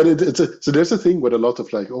 So there's a thing with a lot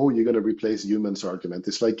of like, oh, you're going to replace humans argument.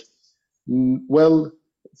 It's like, well,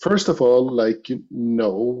 first of all, like,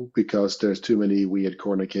 no, because there's too many weird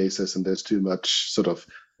corner cases and there's too much sort of,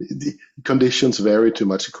 the conditions vary too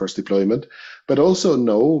much across deployment. But also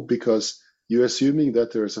no, because you're assuming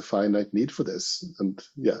that there is a finite need for this. And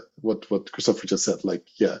what Christopher just said, like,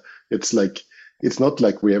 it's not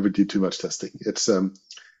like we ever did too much testing. It's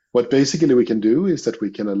what basically we can do is that we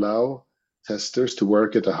can allow testers to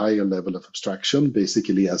work at a higher level of abstraction,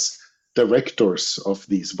 basically as directors of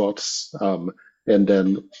these bots, and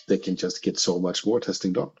then they can just get so much more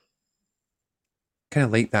testing done. Kind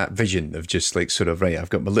of like that vision of just like sort of, right, I've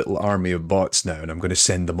got my little army of bots now and I'm going to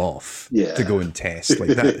send them off to go and test.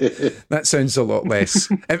 Like that. That sounds a lot less.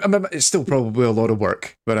 It's still probably a lot of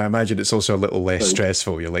work, but I imagine it's also a little less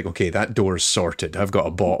stressful. You're like, okay, that door's sorted. I've got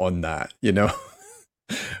a bot on that, you know?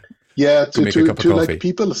 Yeah, to make a cup of coffee. like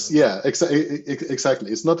people's, exactly.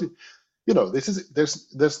 It's not,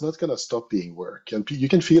 there's not going to stop being work, and you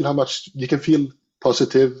can feel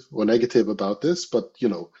positive or negative about this, but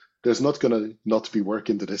there's not going to not be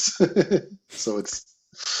work into this. So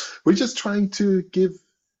we're just trying to give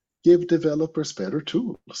developers better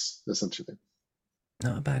tools, essentially.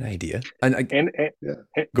 Not a bad idea. And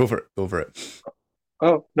go for it.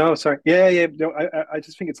 Oh, no, sorry. Yeah. No, I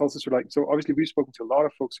just think it's also sort of like, so obviously we've spoken to a lot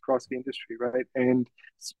of folks across the industry, right? And,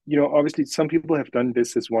 obviously some people have done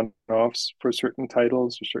this as one-offs for certain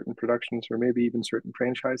titles or certain productions or maybe even certain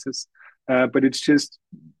franchises. But it's just,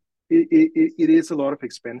 it is a lot of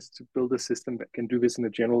expense to build a system that can do this in a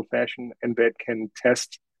general fashion and that can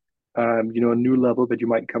test, a new level that you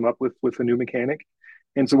might come up with a new mechanic.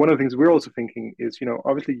 And so one of the things we're also thinking is,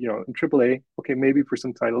 obviously, in AAA, okay, maybe for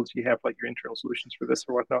some titles you have like your internal solutions for this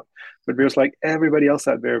or whatnot, but there's like everybody else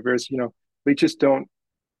out there, they just don't,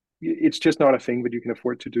 it's just not a thing that you can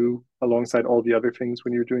afford to do alongside all the other things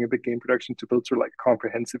when you're doing a big game production to build sort of like a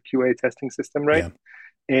comprehensive QA testing system, right?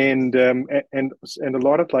 Yeah. And a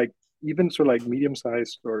lot of like, even sort of like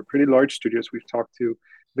medium-sized or pretty large studios we've talked to,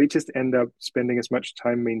 they just end up spending as much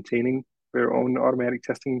time maintaining their own automatic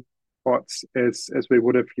testing bots as they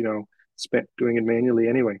would have, spent doing it manually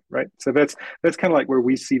anyway, right? So that's kind of like where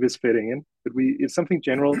we see this fitting in. But it's something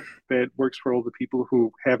general that works for all the people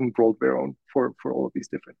who haven't rolled their own for all of these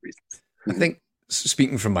different reasons. I think,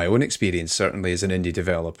 speaking from my own experience, certainly as an indie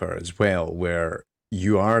developer as well, where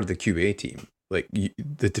you are the QA team, like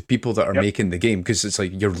the people that are making the game, because it's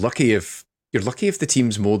like you're lucky if the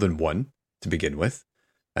team's more than one to begin with,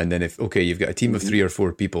 and then if you've got a team of 3 or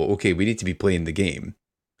 4 people, okay, we need to be playing the game.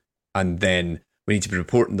 And then we need to be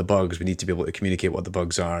reporting the bugs. We need to be able to communicate what the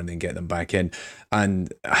bugs are and then get them back in.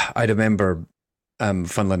 And I remember,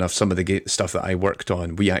 funnily enough, some of the stuff that I worked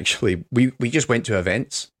on, we just went to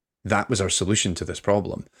events. That was our solution to this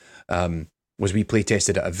problem, was we play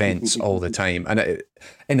tested at events all the time. And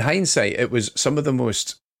in hindsight, it was some of the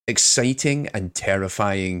most exciting and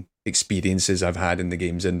terrifying experiences I've had in the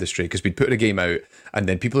games industry, because we'd put a game out and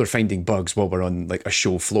then people are finding bugs while we're on like a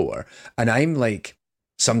show floor. And I'm like,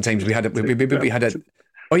 sometimes we had a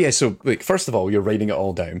oh yeah, so like first of all you're writing it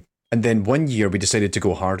all down, and then one year we decided to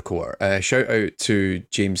go hardcore. Shout out to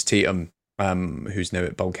James Tatum, who's now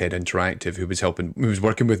at Bulkhead Interactive, who was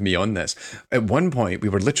working with me on this. At one point we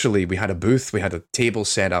had a booth, we had a table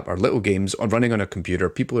set up, our little games running on a computer,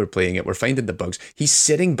 people are playing it, we're finding the bugs. He's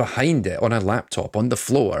sitting behind it on a laptop on the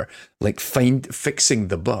floor, like fixing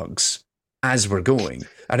the bugs as we're going.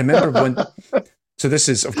 I remember one. So this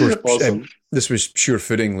is, of course, awesome. This was sure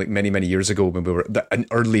footing like many, many years ago when we were an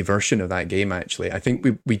early version of that game, actually. I think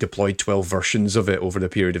we deployed 12 versions of it over the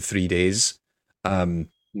period of 3 days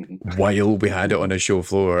while we had it on a show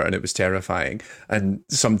floor, and it was terrifying. And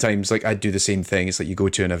sometimes like I'd do the same thing. It's like you go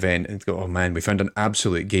to an event and go, oh man, we found an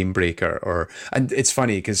absolute game breaker. And it's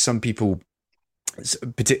funny because some people,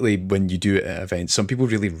 particularly when you do it at events, some people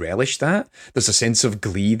really relish that. There's a sense of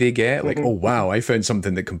glee they get, like, oh wow, I found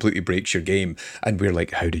something that completely breaks your game, and we're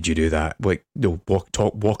like, how did you do that? Like, no,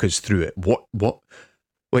 walk us through it. What?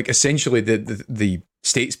 Like, essentially the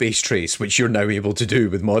state space trace, which you're now able to do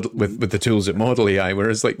with the tools at modl.ai,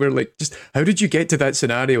 whereas like we're like, just how did you get to that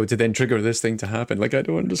scenario to then trigger this thing to happen? Like, I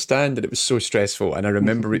don't understand. And it was so stressful. And I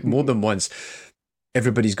remember it more than once.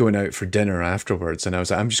 Everybody's going out for dinner afterwards, and I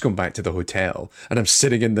was like, I'm just going back to the hotel, and I'm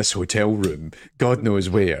sitting in this hotel room, God knows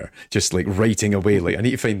where, just like writing away, like I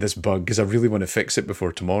need to find this bug because I really want to fix it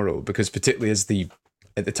before tomorrow. Because particularly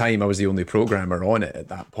at the time I was the only programmer on it at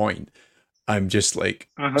that point, I'm just like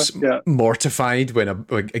mortified when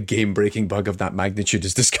a game-breaking bug of that magnitude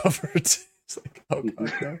is discovered. It's like, oh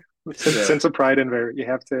God, no. Sense of pride in there. You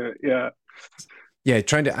have to, Yeah,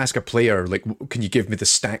 trying to ask a player, like, can you give me the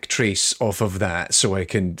stack trace off of that so I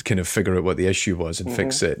can kind of figure out what the issue was and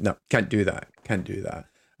fix it? No, can't do that.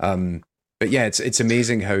 But yeah, it's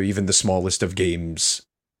amazing how even the smallest of games,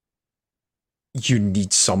 you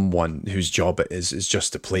need someone whose job it is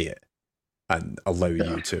just to play it and allow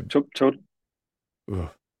you to.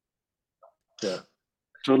 Yeah.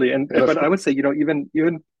 Totally. But I would say, even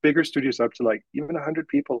bigger studios up to like even 100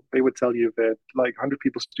 people, they would tell you that like 100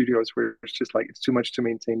 people studios where it's just like it's too much to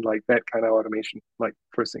maintain like that kind of automation like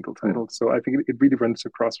for a single title. So I think it really runs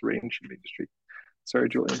across range in the industry. Sorry,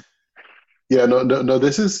 Julian. Yeah, no.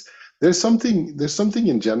 There's something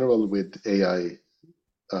in general with AI.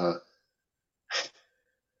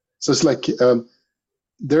 So it's like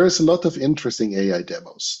there's a lot of interesting AI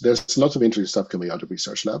demos. There's a lot of interesting stuff coming out of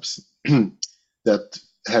research labs that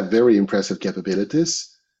have very impressive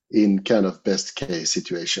capabilities in kind of best case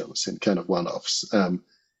situations, in kind of one-offs. And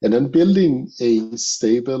then building a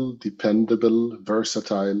stable, dependable,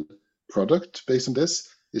 versatile product based on this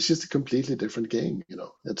is just a completely different game.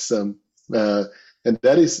 It's and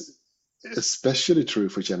that is especially true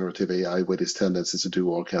for generative AI with its tendency to do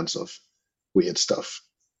all kinds of weird stuff.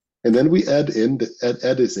 And then we add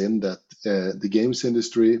this in that the games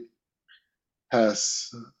industry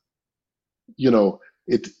has,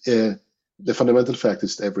 the fundamental fact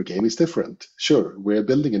is that every game is different. Sure, we're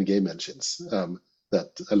building in game engines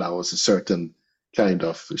that allow us a certain kind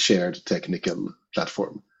of shared technical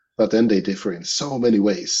platform, but then they differ in so many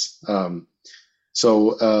ways.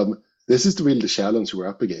 This is really the challenge we're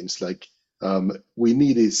up against. Like we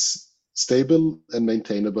need is stable and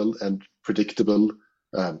maintainable and predictable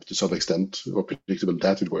to some extent, or predictable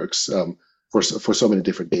that it works for so many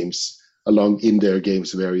different games along in their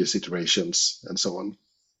games, various iterations and so on.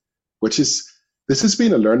 This has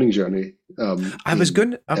been a learning journey. I was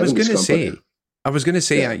going to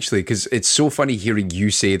say actually, because it's so funny hearing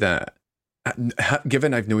you say that.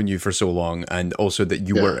 Given I've known you for so long, and also that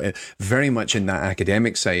you were very much in that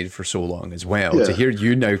academic side for so long as well, to hear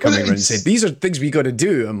you now coming around and say these are things we got to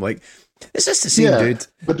do, I'm like, is this the same dude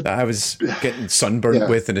that I was getting sunburned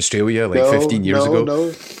with in Australia 15 years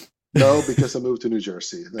ago? No, because I moved to New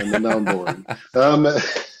Jersey and now I'm boring.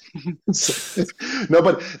 No,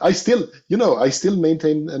 but I still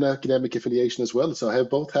maintain an academic affiliation as well. So I have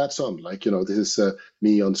both hats on. Like, this is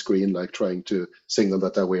me on screen, like trying to signal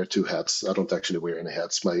that I wear two hats. I don't actually wear any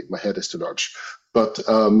hats. My head is too large. But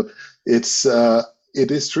it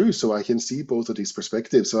is true. So I can see both of these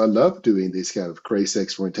perspectives. So I love doing this kind of crazy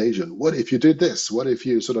experimentation. What if you did this? What if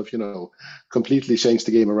you sort of, completely changed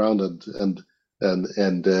the game around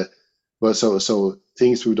well, so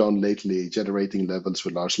things we've done lately, generating levels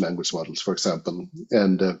with large language models, for example,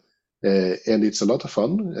 and it's a lot of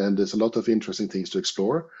fun, and there's a lot of interesting things to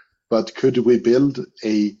explore. But could we build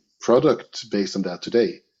a product based on that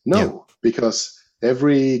today? No, because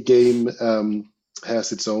every game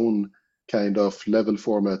has its own kind of level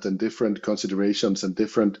format and different considerations and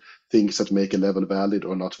different things that make a level valid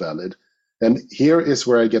or not valid. And here is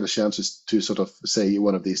where I get a chance to sort of say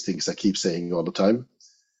one of these things I keep saying all the time.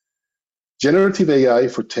 Generative AI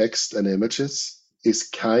for text and images is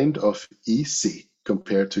kind of easy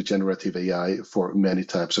compared to generative AI for many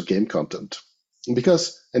types of game content.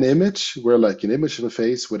 Because an image, where like an image of a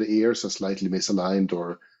face where the ears are slightly misaligned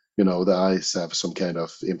or, the eyes have some kind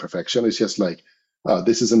of imperfection, it's just like,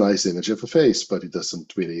 this is a nice image of a face, but it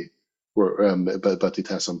doesn't really, but it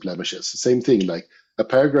has some blemishes. Same thing, like a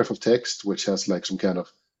paragraph of text, which has like some kind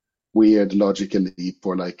of weird logical leap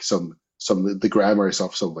or like the grammar is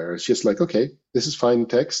off somewhere. It's just like, okay, this is fine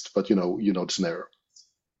text, but it's an error.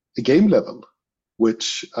 A game level,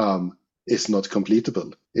 which is not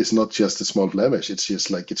completable, is not just a small blemish. It's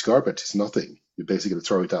just like it's garbage. It's nothing. You basically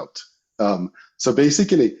throw it out. So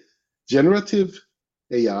basically, generative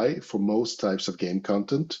AI for most types of game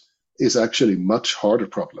content is actually a much harder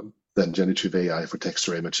problem than generative AI for text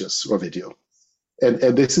or images or video. And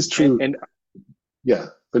this is true.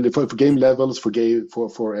 But for game levels,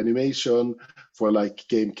 for animation, for like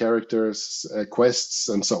game characters, quests,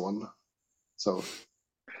 and so on. So,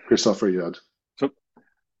 Christopher, you had. So,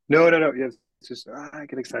 no. Yes, it's just I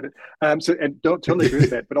get excited. And don't totally agree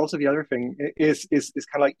with that. But also the other thing is kind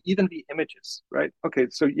of like even the images, right? Okay,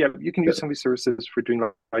 so you can use some of these services for doing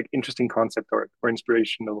like interesting concept art or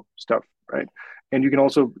inspirational stuff, right? And you can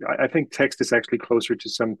also, I think text is actually closer to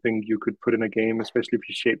something you could put in a game, especially if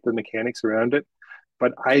you shape the mechanics around it.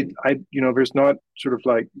 But there's not sort of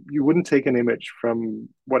like, you wouldn't take an image from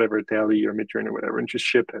whatever, Dali or Midjourney or whatever and just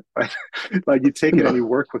ship it, right? Like you take it and you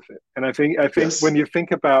work with it. And I think when you think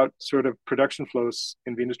about sort of production flows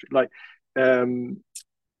in the industry, like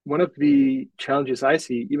one of the challenges I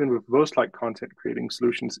see, even with most like content creating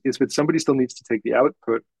solutions, is that somebody still needs to take the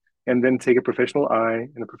output and then take a professional eye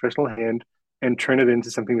and a professional hand and turn it into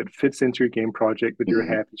something that fits into your game project that you're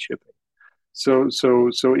happy shipping. So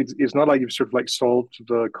it's not like you've sort of like solved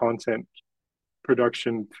the content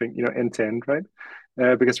production thing, end to end, right?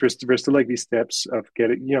 because we're still like these steps of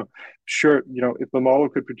getting, sure, if the model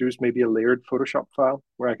could produce maybe a layered Photoshop file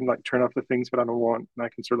where I can like turn off the things that I don't want, and I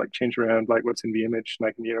can sort of like change around like what's in the image, and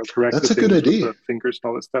I can correct That's the a good things with idea. the fingers and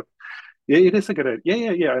all that stuff. Yeah, it is a good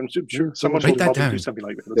idea. Yeah. I'm sure someone will Write that probably down. do something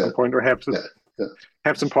like that at some point, or Yeah.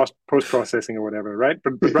 have some post processing or whatever, right?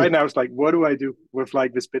 But right now it's like, what do I do with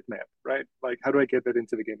like this bitmap, right? Like, how do I get that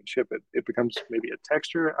into the game and ship it? It becomes maybe a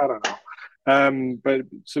texture. I don't know. But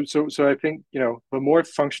so I think the more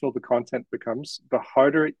functional the content becomes, the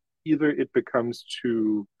harder either it becomes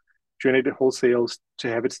to generate it wholesale to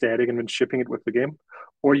have it static and then shipping it with the game,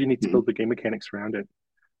 or you need to build the game mechanics around it.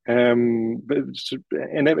 And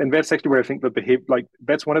that's actually where I think the behavior, like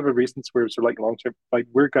that's one of the reasons where it's like long term, like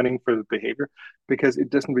we're gunning for the behavior, because it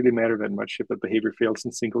doesn't really matter that much if the behavior fails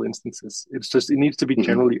in single instances. It's just, it needs to be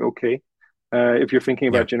generally okay. If you're thinking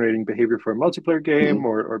about generating behavior for a multiplayer game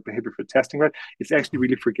or behavior for testing, right, it's actually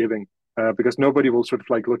really forgiving, because nobody will sort of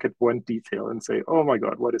like look at one detail and say, oh my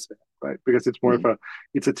God, what is that, right? Because it's more of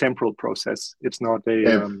it's a temporal process. It's not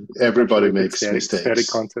a everybody makes mistakes. Static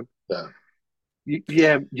content. Yeah.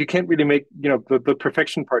 You can't really make the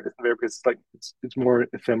perfection part isn't there, because it's like it's more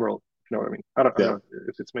ephemeral. You know what I mean? I don't know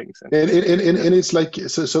if it's making sense. And it's like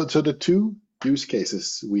so the two use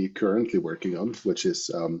cases we currently working on, which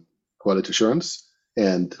is quality assurance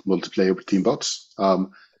and multiplayer with team bots,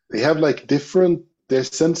 they have like they're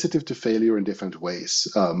sensitive to failure in different ways.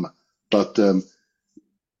 But for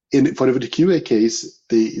the QA case,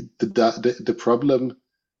 the problem,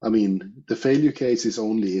 I mean, the failure case is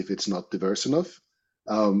only if it's not diverse enough.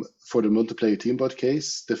 For the multiplayer team bot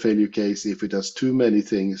case, the failure case, if it does too many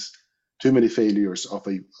things, too many failures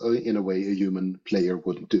in a way a human player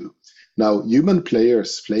wouldn't do. Now, human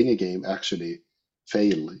players playing a game actually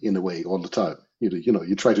fail in a way all the time.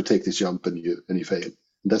 You try to take this jump and you fail.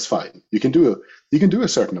 And that's fine. You can do a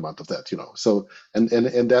certain amount of that. So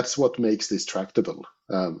and that's what makes this tractable.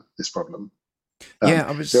 This problem.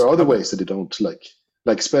 There are other ways that you don't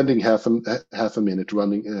like spending half a minute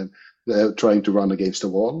running, trying to run against a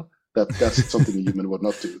wall. That's something a human would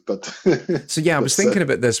not do. But so I was thinking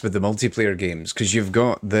about this with the multiplayer games, because you've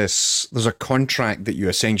got there's a contract that you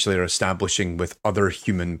essentially are establishing with other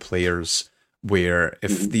human players, where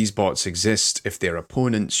if these bots exist, if they're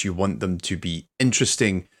opponents, you want them to be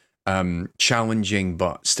interesting, challenging,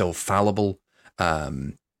 but still fallible.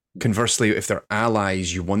 Conversely, if they're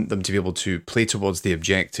allies, you want them to be able to play towards the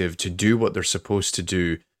objective, to do what they're supposed to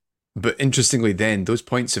do. But interestingly, then, those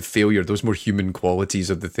points of failure, those more human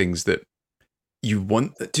qualities, are the things that you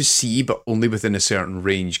want to see, but only within a certain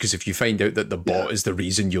range. Because if you find out that the bot is the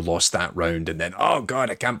reason you lost that round, and then, oh God,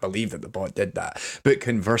 I can't believe that the bot did that. But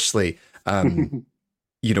conversely,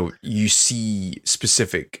 you see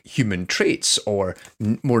specific human traits or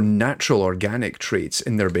more natural organic traits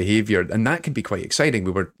in their behavior, and that can be quite exciting.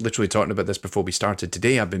 We were literally talking about this before we started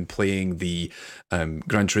today. I've been playing the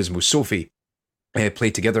Gran Turismo Sophie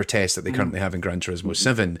play together test that they currently have in Gran Turismo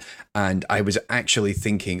 7, and I was actually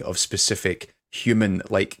thinking of specific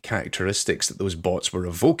human-like characteristics that those bots were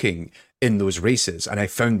evoking in those races, and I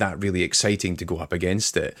found that really exciting to go up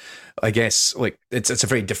against it. I guess like it's a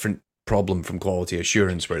very different problem from quality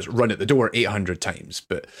assurance, where it's run at the door 800 times.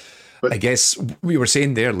 But I guess we were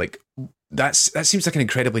saying there, like that seems like an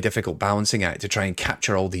incredibly difficult balancing act to try and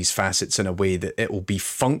capture all these facets in a way that it will be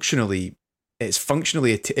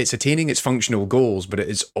it's attaining its functional goals, but it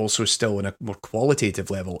is also still on a more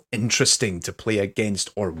qualitative level interesting to play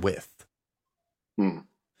against or with.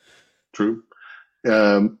 True.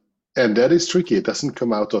 And that is tricky. It doesn't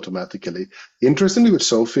come out automatically. Interestingly, with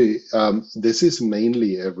Sophie, this is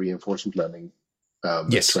mainly a reinforcement learning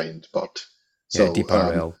trained bot. So, deep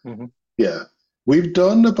RL. We've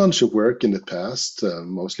done a bunch of work in the past,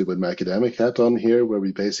 mostly with my academic hat on here, where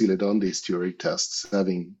we basically done these Turing tests,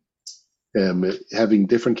 having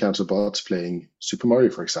different kinds of bots playing Super Mario,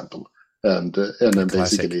 for example, and then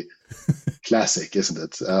basically classic, isn't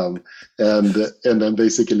it? And then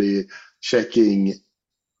basically checking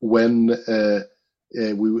when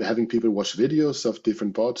we were having people watch videos of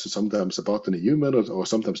different bots, so sometimes a bot and a human, or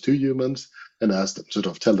sometimes two humans, and ask them, sort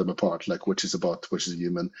of tell them apart, like which is a bot, which is a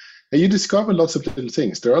human, and you discover lots of little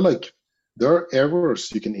things. There are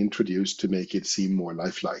errors you can introduce to make it seem more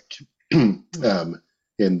lifelike. In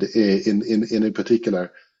a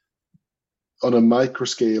particular, on a micro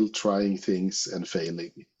scale, trying things and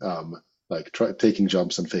failing, taking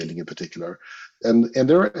jumps and failing in particular, and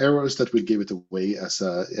there are errors that will give it away as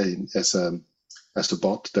a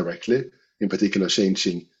bot directly. In particular,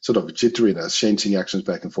 changing sort of jitteriness, changing actions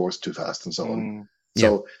back and forth too fast, and so on.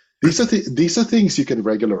 So these are things you can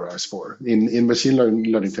regularize for. In machine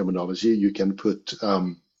learning terminology, you can put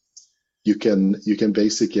you can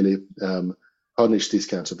basically punish these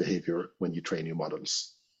kinds of behavior when you train your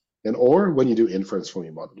models, and or when you do inference from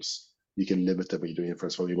your models. You can limit them when you do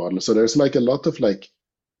inference from your models. So there's like a lot of like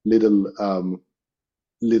little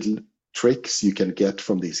tricks you can get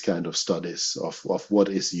from these kind of studies of what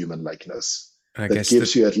is human likeness. That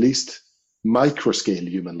gives you at least microscale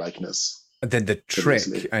human likeness. Then the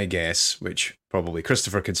trick, I guess, which probably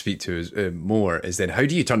Christopher could speak to more, is then how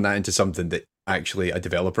do you turn that into something that actually a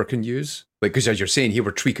developer can use? Like, because as you're saying here,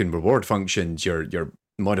 we're tweaking reward functions, you're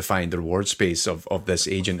modifying the reward space of this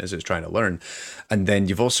agent as it's trying to learn. And then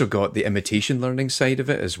you've also got the imitation learning side of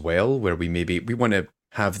it as well, where we want to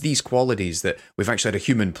have these qualities that we've actually had a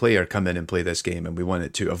human player come in and play this game, and we want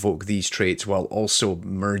it to evoke these traits while also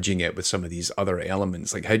merging it with some of these other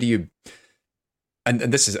elements. Like, how do you... And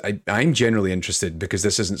this is, I'm generally interested because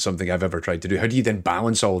this isn't something I've ever tried to do. How do you then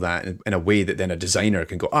balance all that in a way that then a designer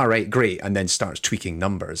can go, all right, great, and then starts tweaking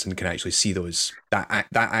numbers and can actually see those, that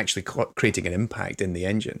actually creating an impact in the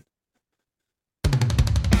engine?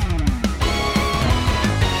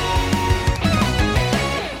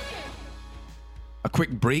 A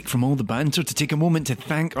quick break from all the banter to take a moment to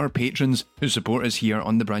thank our patrons who support us here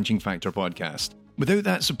on the Branching Factor podcast. Without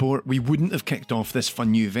that support, we wouldn't have kicked off this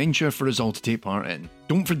fun new venture for us all to take part in.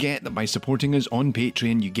 Don't forget that by supporting us on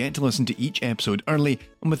Patreon, you get to listen to each episode early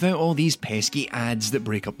and without all these pesky ads that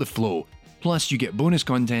break up the flow. Plus, you get bonus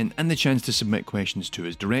content and the chance to submit questions to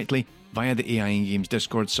us directly via the AI in Games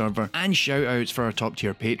Discord server and shout-outs for our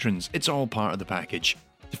top-tier patrons. It's all part of the package.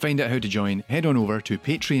 To find out how to join, head on over to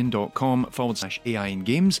patreon.com/AI in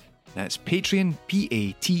Games. That's Patreon,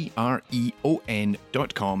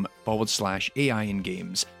 patreon.com/AI in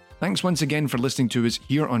Games. Thanks once again for listening to us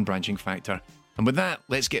here on Branching Factor. And with that,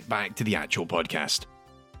 let's get back to the actual podcast.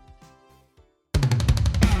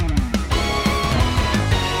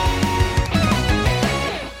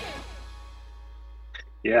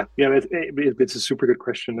 Yeah, it's a super good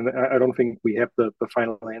question, and I don't think we have the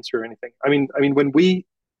final answer or anything. I mean,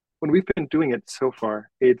 when we've been doing it so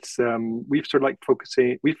far, it's we've sort of like focused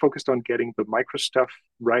on getting the micro stuff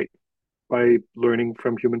right by learning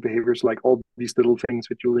from human behaviors, like all these little things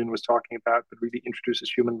that Julian was talking about that really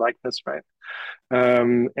introduces human likeness, right?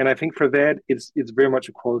 And I think for that, it's very much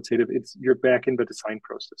a qualitative. You're back in the design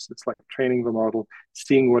process. It's like training the model,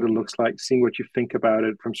 seeing what it looks like, seeing what you think about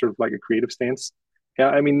it from sort of like a creative stance. Yeah,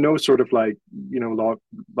 I mean, no sort of like,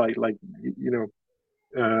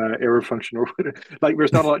 error function or whatever. Like,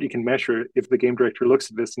 there's not a lot you can measure if the game director looks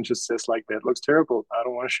at this and just says like, that looks terrible, I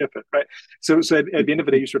don't want to ship it, right? So at the end of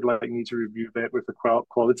the day, you sort of like need to review that with a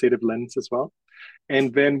qualitative lens as well.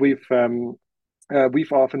 And then we've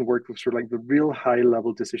often worked with sort of like the real high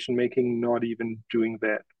level decision making, not even doing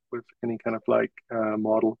that with any kind of like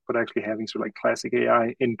model, but actually having sort of like classic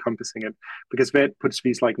AI encompassing it, because that puts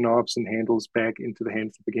these like knobs and handles back into the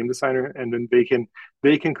hands of the game designer, and then they can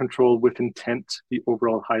control with intent the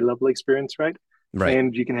overall high level experience, right?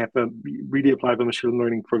 And you can have really apply the machine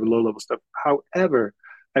learning for the low level stuff. However,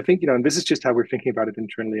 I think, and this is just how we're thinking about it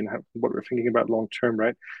internally and what we're thinking about long term,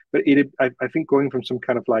 right? But I think going from some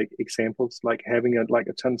kind of like examples, like having a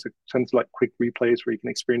tons of like quick replays where you can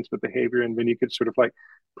experience the behavior, and then you could sort of like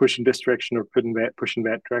push in this direction or push in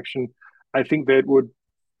that direction. I think that would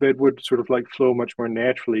sort of like flow much more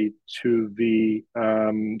naturally to the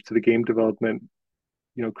game development,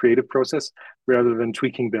 creative process, rather than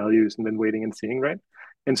tweaking values and then waiting and seeing, right?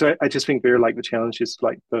 And so I just think like the challenge is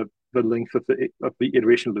like the length of the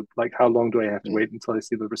iteration loop. Like, how long do I have to wait until I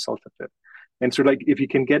see the result of it? And so like if you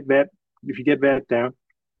get that down,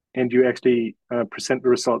 and you actually present the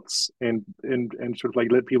results and sort of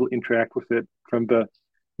like let people interact with it from the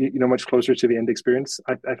much closer to the end experience,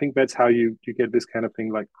 I think that's how you get this kind of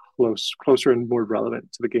thing like closer and more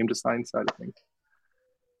relevant to the game design side of things.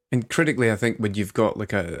 And critically, I think when you've got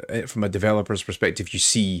like from a developer's perspective,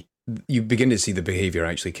 you begin to see the behavior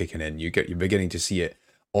actually kicking in. You're beginning to see it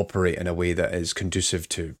operate in a way that is conducive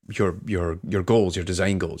to your goals, your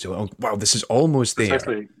design goals. You're like, oh, wow, this is almost there.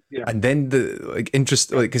 Exactly. Yeah. And then the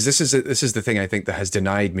interest, because this is the thing I think that has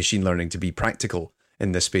denied machine learning to be practical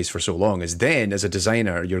in this space for so long, is then as a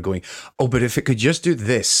designer you're going, oh, but if it could just do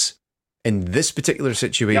this in this particular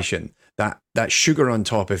situation, that sugar on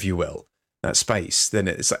top, if you will, that spice, then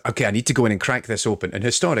it's like, okay, I need to go in and crack this open. And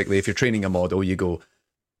historically, if you're training a model, you go,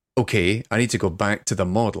 okay, I need to go back to the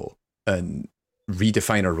model and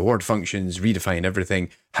redefine our reward functions, redefine everything.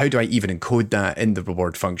 How do I even encode that in the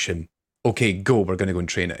reward function? Okay, we're going to go and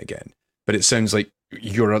train it again. But it sounds like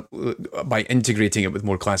by integrating it with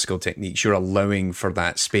more classical techniques, you're allowing for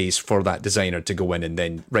that space for that designer to go in and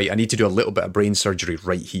then, right, I need to do a little bit of brain surgery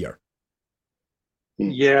right here.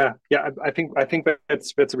 Yeah, I think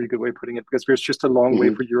that's a really good way of putting it, because there's just a long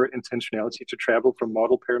way for your intentionality to travel from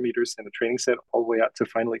model parameters and a training set all the way out to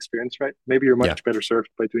final experience, right? Maybe you're Yeah. much better served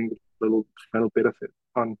by doing the little final bit of it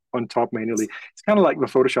on top manually. It's kind of like the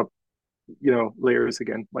Photoshop, layers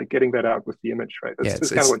again, like getting that out with the image, right? Yeah, That's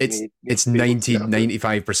kind of what you need. it's to be able 90, to-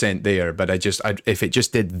 95% there, but if it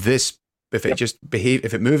just did this, if it just behaved,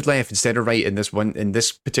 if it moved left instead of right in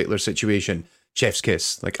this particular situation, chef's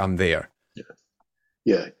kiss, like I'm there.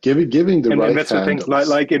 Yeah, giving the right and that's the thing, handles.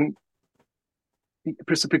 like in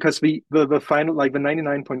because the final, like the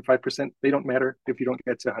 99.5%, they don't matter if you don't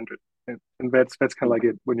get to 100, and that's kind of like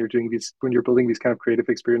it when you're building these kind of creative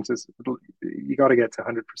experiences. You got to get to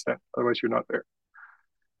 100%, otherwise you're not there.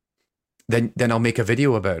 Then I'll make a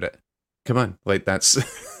video about it. Come on, like that's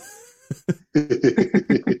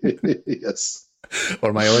Yes.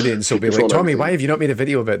 or my audience will be like, Tommy, why have you not made a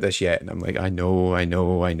video about this yet? And I'm like, I know.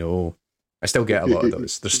 I still get a lot of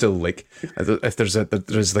those. There's still like, if there's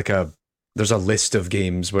a list of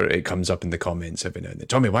games where it comes up in the comments every now and then.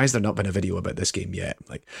 Tommy, why has there not been a video about this game yet? I'm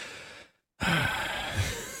like,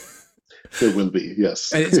 there will be,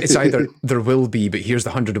 yes. And it's either there will be, but here's the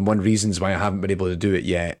 101 reasons why I haven't been able to do it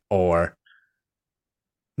yet, or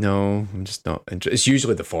no, I'm just not interested. It's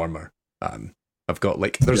usually the former. I've got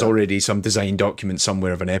there's already some design document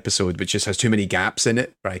somewhere of an episode which just has too many gaps in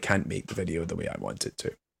it where I can't make the video the way I want it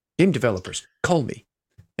to. Game developers, call me.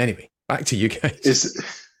 Anyway, back to you guys.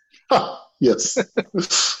 Yes.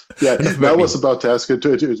 Yeah, I was about to ask you.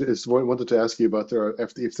 Wanted to ask you about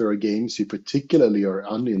if there are games you particularly are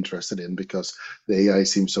uninterested in because the AI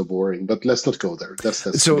seems so boring. But let's not go there.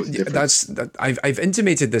 I've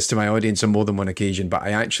intimated this to my audience on more than one occasion. But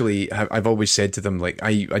I've always said to them, like,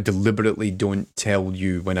 I deliberately don't tell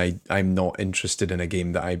you when I'm not interested in a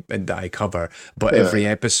game that I cover. But every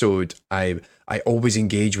episode, I always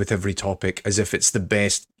engage with every topic as if it's the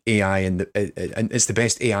best AI and it's the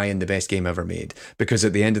best AI and the best game ever made, because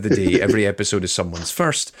at the end of the day every episode is someone's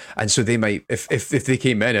first, and so they might, if they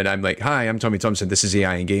came in and I'm like, hi, I'm Tommy Thompson, this is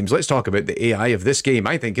AI in games, let's talk about the AI of this game,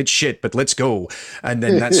 I think it's shit, but let's go. And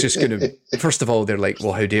then that's just gonna, first of all, they're like,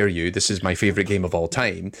 well, how dare you, this is my favorite game of all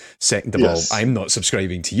time. Second of all, I'm not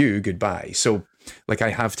subscribing to you, goodbye. So like I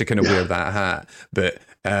have to kind of wear that hat. But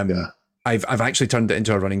I've actually turned it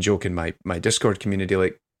into a running joke in my Discord community,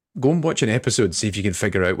 like, go and watch an episode, see if you can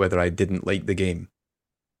figure out whether I didn't like the game.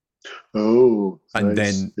 Oh, and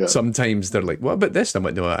nice. Then sometimes they're like, what about this? And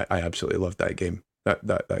I'm like, no, I absolutely loved that game.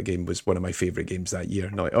 That game was one of my favorite games that year.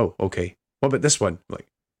 And I'm like, oh, okay. What about this one? I'm like,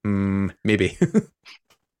 maybe.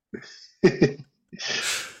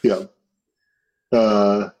 Yeah.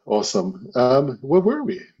 Awesome. Where were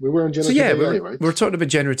we? We were on generative AI, right? We're talking about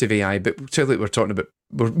generative AI, but clearly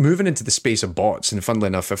we're moving into the space of bots. And funnily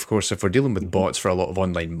enough, of course, if we're dealing with bots for a lot of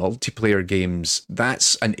online multiplayer games,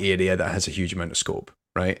 that's an area that has a huge amount of scope,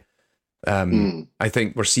 right? I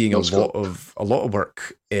think we're seeing a lot of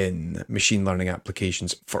work in machine learning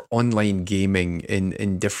applications for online gaming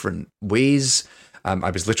in different ways.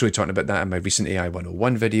 I was literally talking about that in my recent AI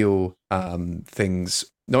 101 video. Things,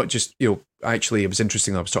 not just, actually, it was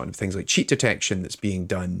interesting. I was talking about things like cheat detection that's being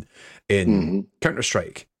done in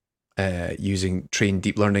Counter-Strike using trained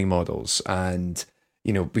deep learning models. And,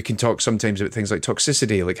 we can talk sometimes about things like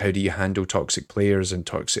toxicity, like how do you handle toxic players and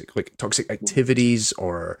toxic activities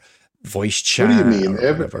or voice chat. What do you mean?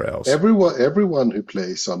 Or whatever else. Everyone who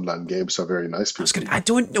plays online games are very nice people. I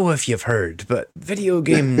don't know if you've heard, but video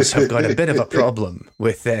games have got a bit of a problem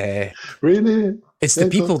with. Really? It's the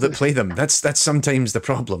people that play them. That's sometimes the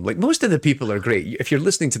problem. Like, most of the people are great. If you're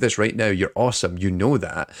listening to this right now, you're awesome. You know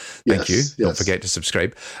that. Thank you. Yes. Don't forget to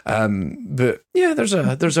subscribe. But yeah, there's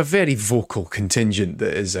a very vocal contingent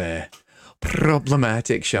that is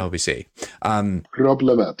problematic, shall we say?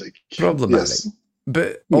 Problematic. Yes.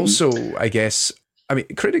 But also,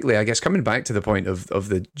 critically, I guess, coming back to the point of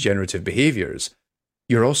the generative behaviors,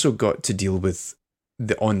 you're also got to deal with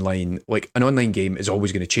the online, like an online game is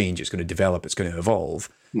always going to change, it's going to develop, it's going to evolve.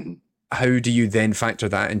 Mm-hmm. How do you then factor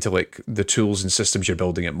that into like the tools and systems you're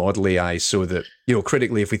building at modl.ai so that,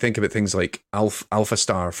 critically, if we think about things like Alpha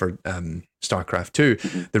Star for StarCraft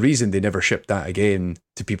 2, the reason they never shipped that again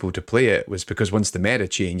to people to play it was because once the meta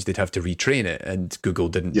changed, they'd have to retrain it, and Google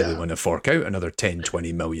didn't really want to fork out another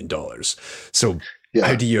 $10-20 million. So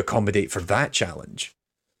how do you accommodate for that challenge?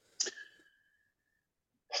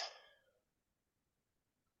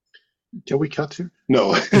 Can we cut here?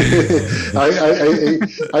 No. I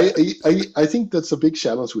think that's a big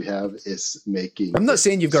challenge we have is making. I'm not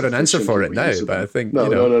saying you've got an answer for it now, but I think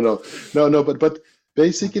no. But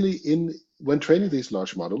basically, when training these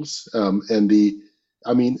large models,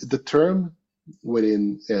 the term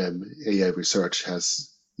within AI research has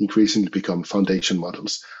increasingly become foundation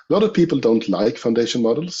models. A lot of people don't like foundation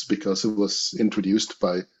models because it was introduced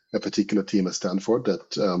by a particular team at Stanford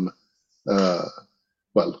that,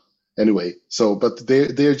 well, anyway, so, but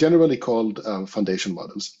they're generally called foundation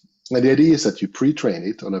models. And the idea is that you pre-train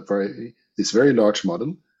it on this very large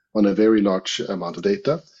model on a very large amount of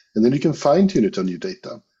data, and then you can fine-tune it on new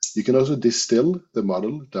data. You can also distill the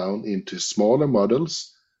model down into smaller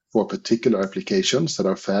models for particular applications that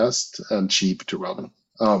are fast and cheap to run.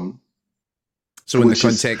 So in the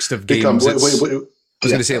context of games, I was going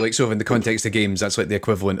to say, like, so in the context of games, that's like the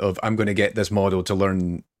equivalent of, I'm going to get this model to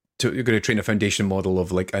learn, you're going to train a foundation model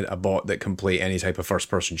of like a bot that can play any type of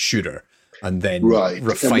first-person shooter, and then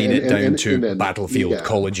refine it down to Battlefield,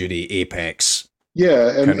 Call of Duty, Apex.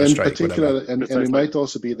 Yeah, and particular, and it might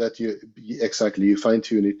also be that you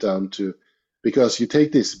fine-tune it down to, because you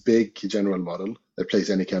take this big general model that plays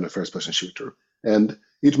any kind of first-person shooter, and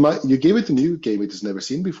you give it a new game it has never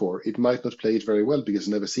seen before, it might not play it very well because it's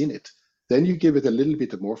never seen it. Then you give it a little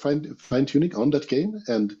bit more fine-tuning on that game,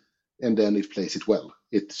 and then it plays it well.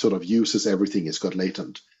 It sort of uses everything it's got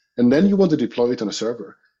latent. And then you want to deploy it on a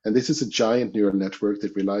server. And this is a giant neural network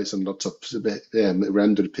that relies on lots of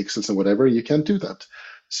rendered pixels and whatever. You can't do that.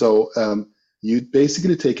 So you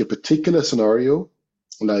basically take a particular scenario,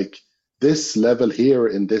 like this level here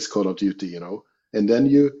in this Call of Duty, and then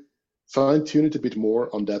you fine-tune it a bit more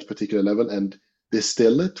on that particular level and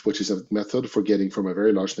distill it, which is a method for getting from a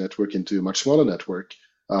very large network into a much smaller network,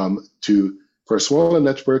 for a smaller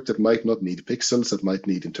network that might not need pixels, that might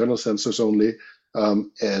need internal sensors only,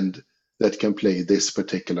 and that can play this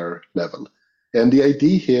particular level. And the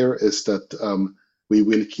idea here is that we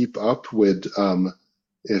will keep up with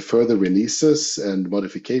further releases and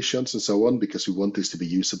modifications and so on, because we want this to be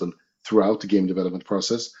usable throughout the game development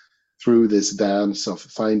process through this dance of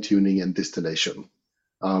fine-tuning and distillation.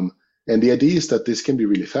 And the idea is that this can be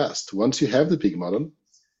really fast. Once you have the big model,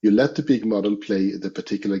 you let the big model play the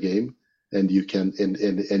particular game, and you can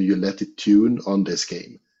and you let it tune on this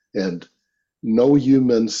game. And no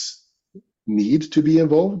humans need to be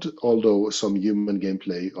involved, although some human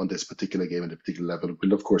gameplay on this particular game at a particular level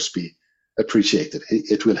will of course be appreciated.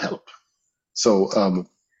 It will help. So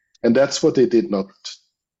and that's what they did not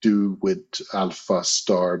do with Alpha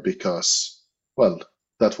Star, because, well,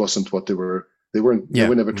 that wasn't what they were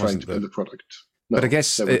never trying to build a product. No, but I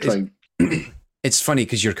guess they were trying. It's funny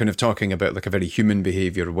because you're kind of talking about like a very human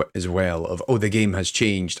behavior as well of, the game has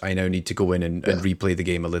changed, I now need to go in and replay the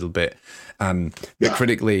game a little bit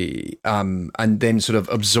critically, and then sort of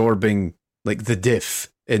absorbing like the diff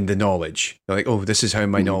in the knowledge, like, this is how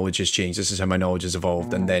my knowledge has changed, this is how my knowledge has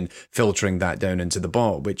evolved, and then filtering that down into the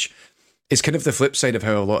bot, which is kind of the flip side of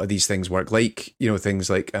how a lot of these things work, like, things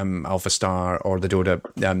like Alpha Star or the Dota,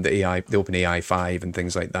 the OpenAI 5 and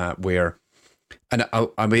things like that, where, and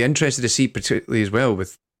I'll be interested to see particularly as well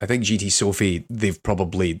with, I think GT Sophie, they're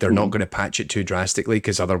not going to patch it too drastically,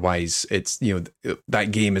 because otherwise it's,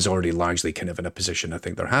 that game is already largely kind of in a position I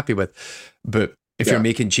think they're happy with. But if you're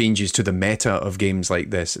making changes to the meta of games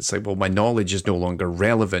like this, it's like, well, my knowledge is no longer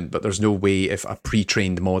relevant, but there's no way if a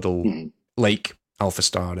pre-trained model like Alpha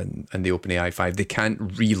Star and the OpenAI 5, they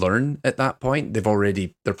can't relearn at that point.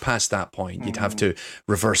 They're past that point. You'd have to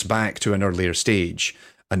reverse back to an earlier stage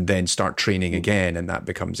and then start training again, and that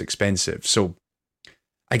becomes expensive. So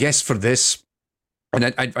I guess for this,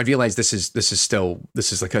 and I realize this is still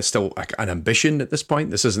an ambition at this point.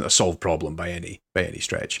 This isn't a solved problem by any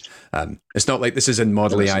stretch. It's not like this is in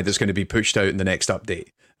modl.ai that's going to be pushed out in the next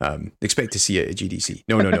update. Expect to see it at GDC.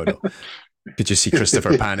 No. Could you see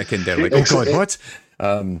Christopher panicking there, like, oh God, what?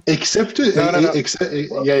 Expect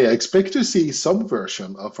to see some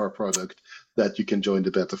version of our product that you can join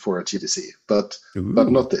the beta for at GDC, but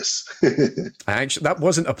not this. That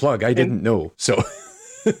wasn't a plug. I didn't know. So,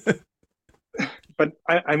 but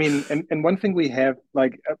I mean, and one thing we have,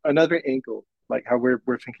 like another angle, like how we're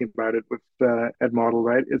thinking about it with at Model,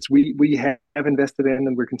 right? It's we have invested in,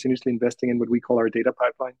 and we're continuously investing in what we call our data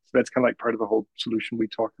pipeline. So that's kind of like part of the whole solution we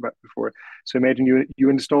talked about before. So imagine you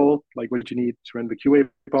install like what you need to run the QA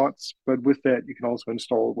bots, but with that you can also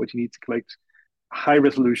install what you need to collect high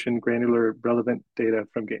resolution, granular, relevant data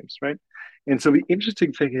from games, right? And so the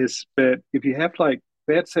interesting thing is that if you have like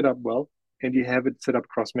that set up well, and you have it set up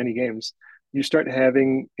across many games, you start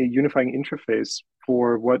having a unifying interface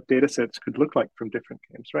for what data sets could look like from different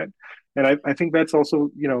games, right? And I think that's also,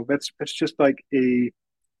 that's just like a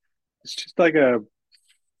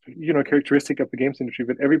characteristic of the games industry,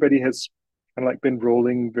 but everybody has kind of like been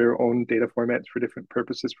rolling their own data formats for different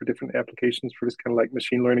purposes, for different applications, for this kind of like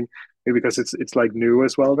machine learning, maybe because it's like new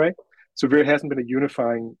as well, right? So there hasn't been a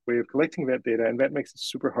unifying way of collecting that data, and that makes it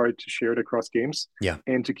super hard to share it across games Yeah.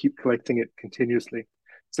 and to keep collecting it continuously.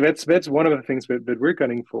 So that's one of the things that we're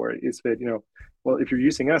gunning for, is that, well, if you're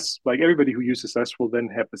using us, like everybody who uses us will then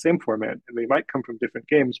have the same format, and they might come from different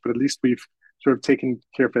games, but at least we've sort of taken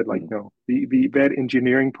care of it. Like, no, the that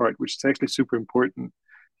engineering part, which is actually super important,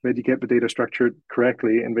 that you get the data structured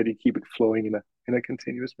correctly and that you keep it flowing in a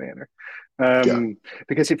continuous manner.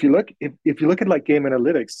 Because if you look at like game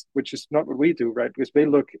analytics, which is not what we do, right? Because they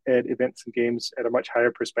look at events and games at a much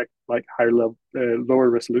higher perspective, like higher level, lower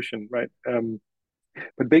resolution, right?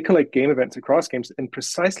 But they collect game events across games, and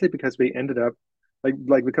precisely because they ended up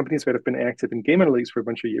like the companies that have been active in game analytics for a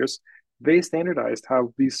bunch of years, they standardized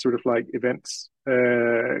how these sort of like events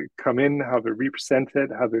come in, how they're represented,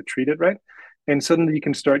 how they're treated, right? And suddenly you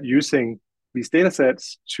can start using these data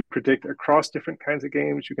sets to predict across different kinds of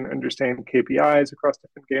games. You can understand KPIs across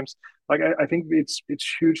different games. Like I think it's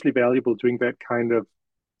hugely valuable doing that kind of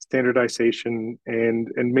standardization and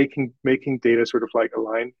making data sort of like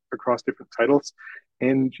align across different titles.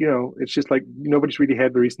 And it's just like nobody's really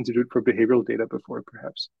had the reason to do it for behavioral data before,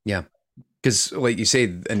 perhaps. Yeah, because like you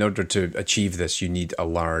say, in order to achieve this, you need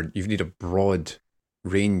a broad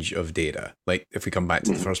range of data. Like if we come back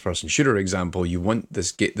to the first person shooter example, you want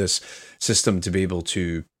this system to be able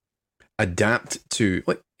to adapt to,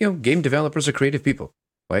 like, game developers are creative people.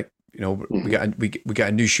 Like, we got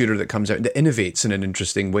a new shooter that comes out that innovates in an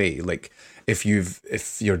interesting way. Like if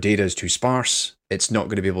your data is too sparse, it's not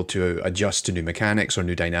going to be able to adjust to new mechanics or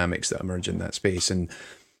new dynamics that emerge in that space. And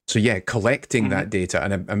so, yeah, collecting that data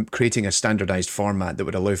and I'm creating a standardized format that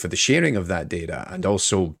would allow for the sharing of that data. And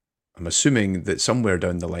also, I'm assuming that somewhere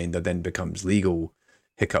down the line there then becomes legal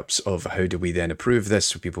hiccups of how do we then approve this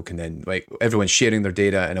so people can then, like, everyone's sharing their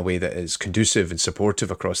data in a way that is conducive and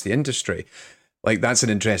supportive across the industry. Like, that's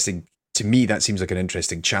to me, that seems like an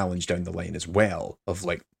interesting challenge down the line as well, of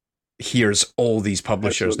like, here's all these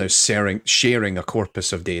publishers now sharing a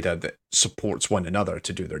corpus of data that supports one another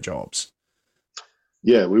to do their jobs.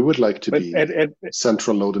 Yeah, we would like to be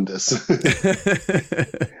central node in this.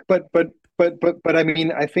 But I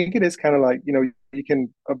mean, I think it is kind of like, you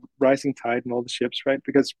can a rising tide in all the ships, right?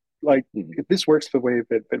 Because like if this works the way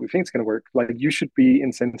that we think it's going to work, like you should be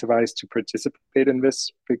incentivized to participate in this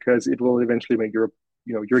because it will eventually make your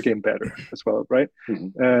game better as well, right?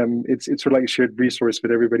 It's sort of like a shared resource that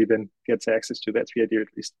everybody then gets access to. That's the idea, at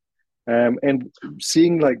least. And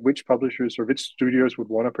seeing like which publishers or which studios would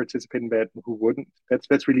want to participate in that and who wouldn't,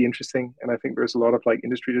 that's really interesting. And I think there's a lot of like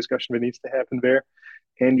industry discussion that needs to happen there.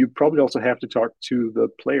 And you probably also have to talk to the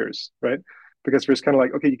players, right? Because there's kind of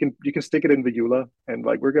like, okay, you can stick it in the EULA and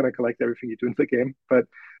like we're going to collect everything you do in the game, but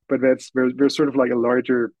there's sort of like a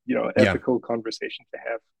larger ethical conversation to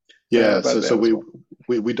have. Yeah, so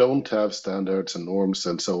we don't have standards and norms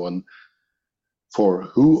and so on for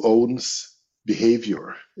who owns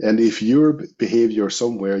behavior. And if your behavior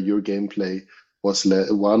somewhere, your gameplay was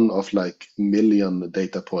one of like million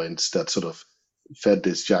data points that sort of fed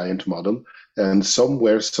this giant model, and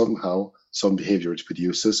somewhere, somehow, some behavior it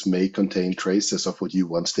produces may contain traces of what you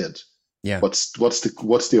once did. Yeah. What's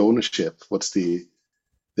the ownership?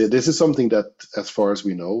 This is something that, as far as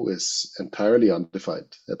we know, is entirely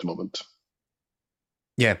undefined at the moment.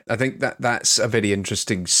 Yeah, I think that's a very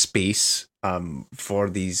interesting space for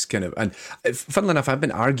these kind of, and funnily enough, I've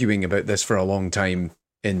been arguing about this for a long time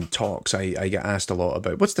in talks. I get asked a lot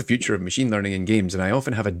about what's the future of machine learning in games, and I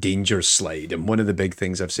often have a danger slide. And one of the big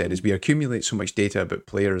things I've said is we accumulate so much data about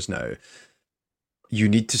players now. You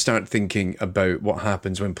need to start thinking about what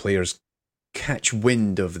happens when players catch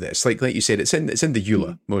wind of this. Like you said, it's in the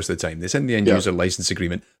EULA most of the time. It's in the end user license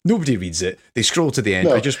agreement. Nobody reads it. They scroll to the end.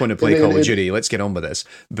 I just want to play Call of Duty. Let's get on with this.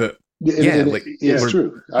 But it's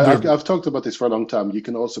true. I've talked about this for a long time. You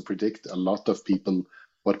can also predict a lot of people,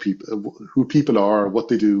 who people are, what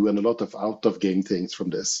they do, and a lot of out of game things from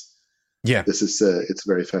this. Yeah, this is it's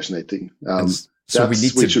very fascinating. So we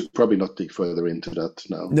should probably not dig further into that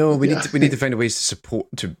now. No, we need to find ways to support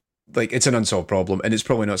to. Like, it's an unsolved problem, and it's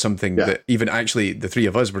probably not something that even actually the three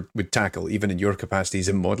of us would tackle, even in your capacities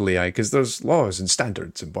in modl.ai, because there's laws and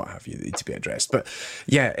standards and what have you that need to be addressed. But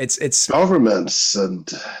yeah, it's governments and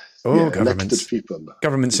governments, elected people,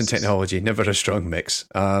 governments and technology, never a strong mix.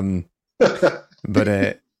 But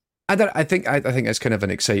I think it's kind of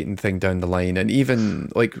an exciting thing down the line, and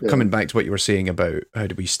even like coming back to what you were saying about how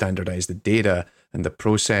do we standardize the data and the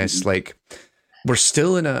process, like. We're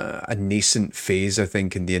still in a nascent phase, I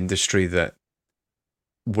think, in the industry that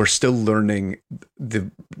we're still learning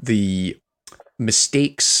the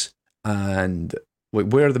mistakes and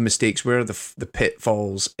where are the mistakes, where are the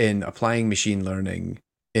pitfalls in applying machine learning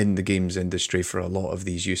in the games industry for a lot of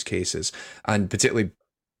these use cases. And particularly,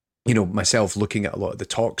 myself looking at a lot of the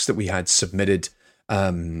talks that we had submitted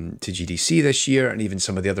to GDC this year, and even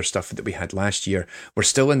some of the other stuff that we had last year, we're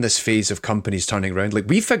still in this phase of companies turning around. Like,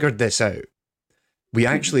 we figured this out. We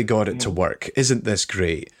actually got it to work. Isn't this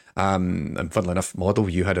great? And funnily enough, Model,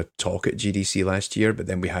 you had a talk at GDC last year, but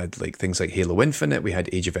then we had like things like Halo Infinite, we had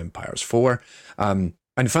Age of Empires 4. And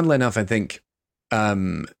funnily enough, I think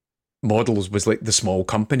Models was like the small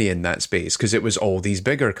company in that space, because it was all these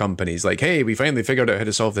bigger companies like, hey, we finally figured out how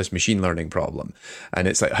to solve this machine learning problem. And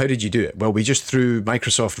it's like, how did you do it? Well, we just threw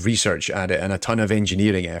Microsoft research at it and a ton of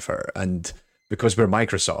engineering effort. And because we're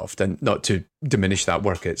Microsoft, and not to diminish that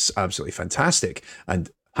work, it's absolutely fantastic. And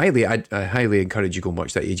I highly encourage you go and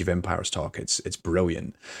watch that Age of Empires talk. It's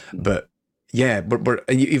brilliant. But yeah, we're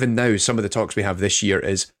and even now, some of the talks we have this year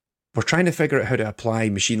is, we're trying to figure out how to apply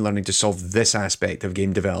machine learning to solve this aspect of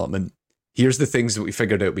game development. Here's the things that we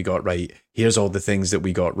figured out we got right. Here's all the things that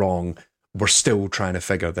we got wrong. We're still trying to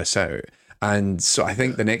figure this out. And so I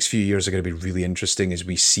think the next few years are going to be really interesting as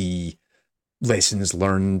we see lessons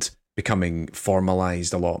learned becoming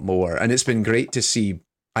formalized a lot more. And it's been great to see.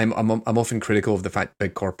 I'm often critical of the fact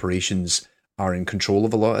big corporations are in control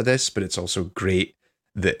of a lot of this, but it's also great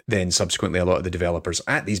that then subsequently a lot of the developers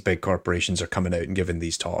at these big corporations are coming out and giving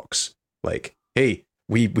these talks. Like, hey,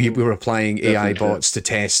 we were applying AI bots to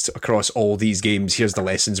test across all these games. Here's the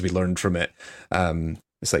lessons we learned from it.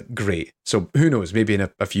 It's like, great. So who knows? Maybe in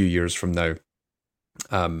a few years from now,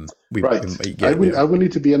 we might get I will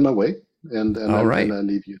need to be on my way, and all right. I'll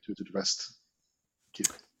leave you to the rest. Thank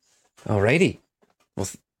you. Alrighty. Well,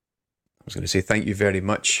 I was going to say thank you very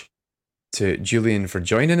much to Julian for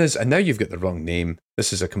joining us. And now you've got the wrong name.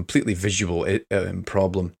 This is a completely visual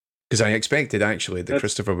problem, because I expected actually that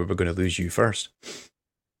Christopher, we were going to lose you first.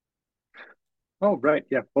 Oh, right.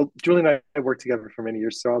 Yeah. Well, Julian and I worked together for many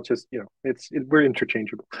years, so I'll just, we're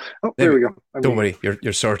interchangeable. Oh, there we go. Don't worry.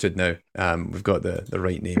 You're sorted now. We've got the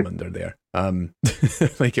right name under there.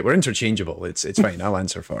 We're interchangeable. It's fine. I'll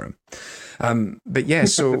answer for him. But yeah,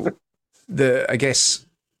 so I guess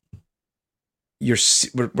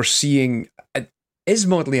we're seeing, is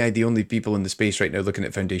modl.ai the only people in the space right now looking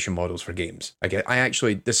at foundation models for games?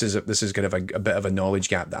 This is kind of a bit of a knowledge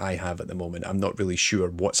gap that I have at the moment. I'm not really sure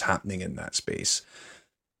what's happening in that space.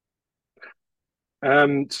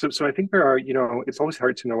 So I think there are, it's always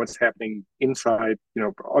hard to know what's happening inside.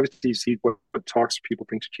 Obviously you see what talks people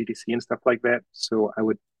bring to GDC and stuff like that. So I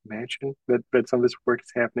would imagine that some of this work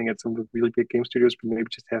is happening at some of the really big game studios, but maybe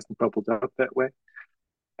just hasn't bubbled up that way.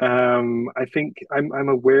 I think I'm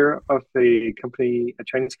aware of a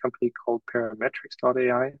Chinese company called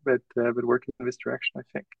parametrics.ai that work in this direction, I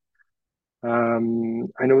think.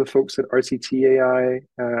 I know the folks at RCT.ai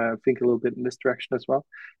think a little bit in this direction as well.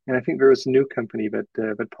 And I think there was a new company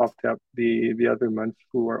that popped up the other month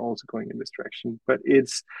who are also going in this direction. But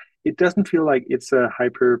it doesn't feel like it's a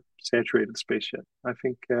hyper saturated space yet. I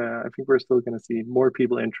think we're still going to see more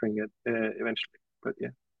people entering it eventually. But yeah.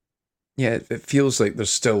 Yeah, it feels like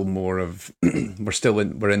there's still more of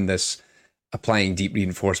we're in this applying deep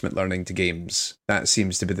reinforcement learning to games. That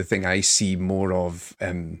seems to be the thing I see more of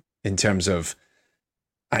in terms of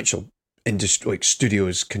actual industry, like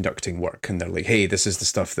studios conducting work, and they're like, hey, this is the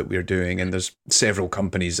stuff that we're doing, and there's several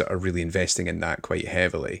companies that are really investing in that quite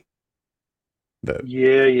heavily. But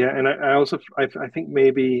yeah, and I think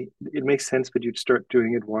maybe it makes sense that you'd start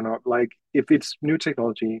doing it one-off. Like if it's new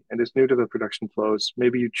technology and it's new to the production flows,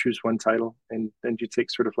 maybe you choose one title and then you take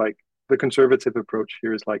sort of like the conservative approach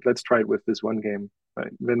here is like, let's try it with this one game,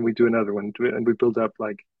 right? Then we do another one, and we build up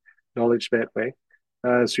like knowledge that way.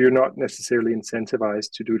 So you're not necessarily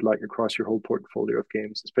incentivized to do it like across your whole portfolio of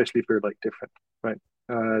games, especially if they're like different, right?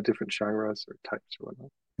 Different genres or types or whatnot.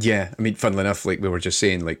 yeah, I mean, funnily enough, like we were just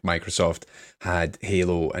saying, like Microsoft had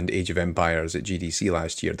Halo and Age of Empires at GDC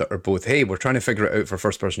last year that are both, hey, we're trying to figure it out for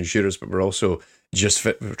first-person shooters, but we're also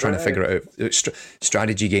we're trying to figure it out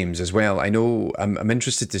strategy games as well. I know I'm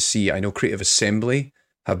interested to see. I know Creative Assembly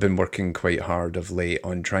have been working quite hard of late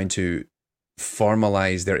on trying to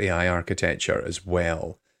formalize their AI architecture as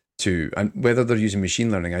well. And whether they're using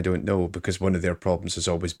machine learning, I don't know, because one of their problems has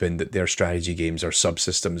always been that their strategy games are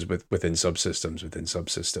subsystems within subsystems within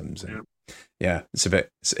subsystems. And yeah,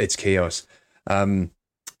 it's chaos.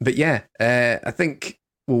 But yeah, I think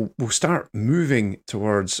we'll start moving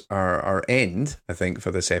towards our end, I think,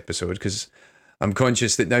 for this episode, because I'm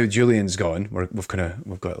conscious that now Julian's gone. We're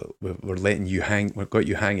letting you hang. We've got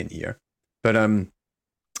you hanging here. But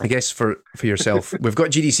I guess for yourself, we've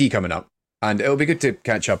got GDC coming up. And it'll be good to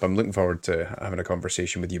catch up. I'm looking forward to having a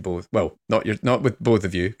conversation with you both. Well, not with both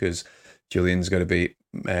of you, because Julian's going to be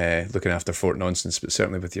looking after Fort Nonsense, but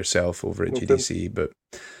certainly with yourself over at GDC. But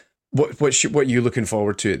what are you looking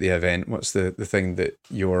forward to at the event? What's the thing that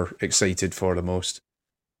you're excited for the most?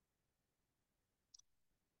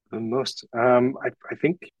 The most. I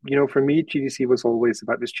think, for me, GDC was always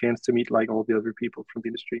about this chance to meet like all the other people from the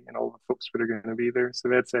industry and all the folks that are going to be there. So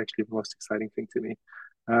that's actually the most exciting thing to me.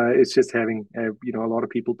 It's just having, a lot of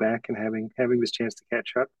people back and having this chance to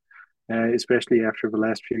catch up, especially after the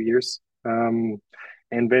last few years. And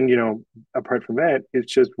then, apart from that,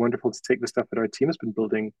 it's just wonderful to take the stuff that our team has been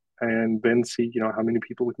building and then see, how many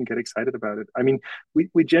people we can get excited about it. I mean,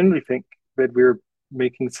 we generally think that we're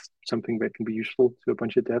making something that can be useful to a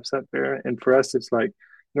bunch of devs out there. And for us, it's like,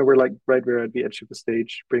 we're like right there at the edge of the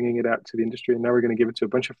stage, bringing it out to the industry. And now we're going to give it to a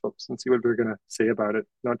bunch of folks and see what they're going to say about it,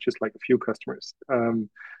 not just like a few customers.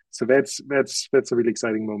 So that's a really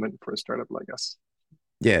exciting moment for a startup like us.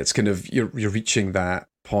 Yeah, it's kind of, you're reaching that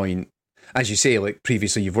point. As you say, like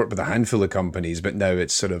previously you've worked with a handful of companies, but now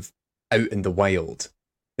it's sort of out in the wild.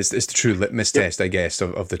 It's the true litmus test, I guess,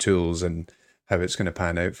 of the tools and how it's going to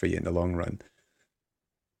pan out for you in the long run.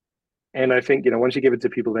 And I think, once you give it to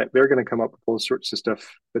people, that they're going to come up with all sorts of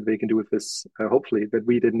stuff that they can do with this, hopefully, that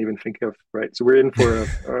we didn't even think of, right? So we're in for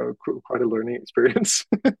quite a learning experience.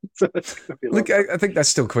 So that's going to be Look, I think that's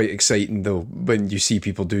still quite exciting, though, when you see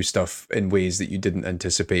people do stuff in ways that you didn't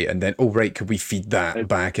anticipate, and then, could we feed that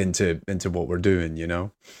back into what we're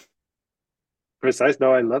doing, Precise.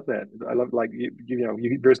 No, I love that. I love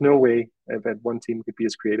there's no way that one team could be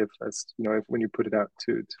as creative as when you put it out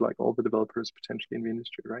to like all the developers potentially in the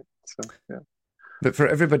industry, right? So yeah. But for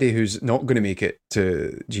everybody who's not going to make it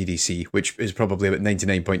to GDC, which is probably about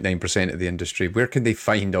 99.9% of the industry, where can they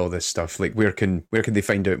find all this stuff? Like, where can they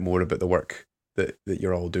find out more about the work that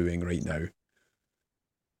you're all doing right now?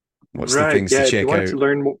 What's the things to check out? If you want to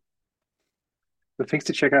learn more. The things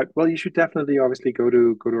to check out, well, you should definitely obviously go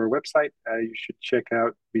to our website. You should check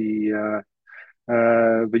out the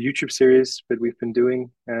YouTube series that we've been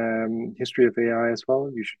doing, history of AI as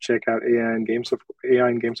well. You should check out AI and games, of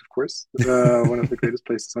course, one of the greatest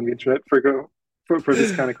places on the internet for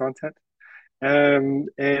this kind of content. I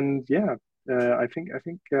think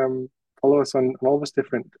follow us on all those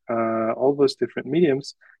different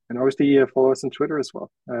mediums. And obviously follow us on Twitter as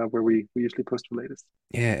well, where we usually post the latest.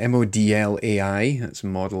 Yeah, modl.ai, that's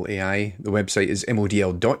modl.ai. The website is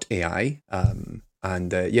modl.ai.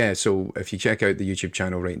 So if you check out the YouTube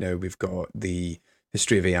channel right now, we've got the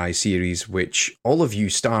History of AI series, which all of you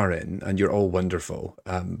star in, and you're all wonderful.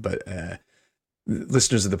 But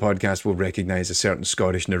listeners of the podcast will recognise a certain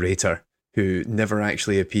Scottish narrator who never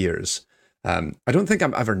actually appears. I don't think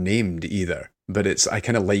I'm ever named either, but I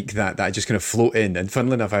kind of like that I just kind of float in. And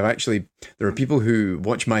funnily enough, there are people who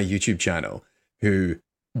watch my YouTube channel who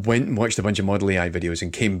went and watched a bunch of modl.ai videos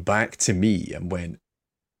and came back to me and went,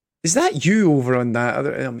 "Is that you over on that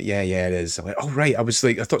other?" Yeah, it is. I'm like, "Oh, right." I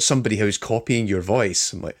thought somebody was copying your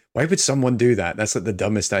voice. I'm like, why would someone do that? That's like the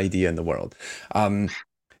dumbest idea in the world.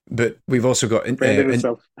 But we've also got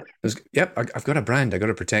Yep, I've got a brand. I got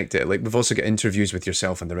to protect it. Like, we've also got interviews with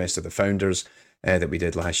yourself and the rest of the founders that we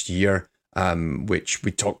did last year, which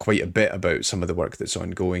we talked quite a bit about some of the work that's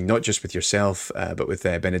ongoing, not just with yourself, but with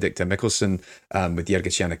Benedicta Mikkelsen, with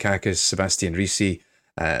Jurgis Yanakakis, Sebastian Risi,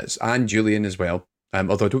 and Julian as well.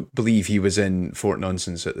 Although I don't believe he was in Fort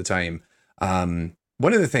Nonsense at the time. One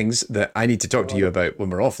of the things that I need to talk to you about when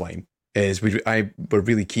we're offline is we're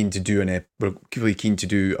really keen to do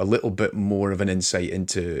a little bit more of an insight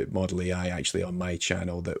into modl.ai actually on my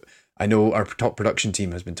channel that I know our top production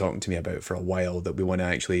team has been talking to me about for a while, that we want to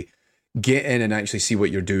actually get in and actually see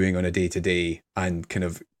what you're doing on a day-to-day and kind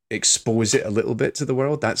of expose it a little bit to the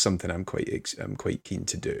world. That's something I'm quite keen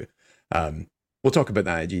to do. We'll talk about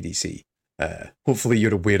that at GDC. Hopefully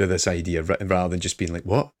you're aware of this idea rather than just being like,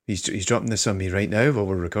 what? He's dropping this on me right now while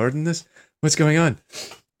we're recording this? What's going on?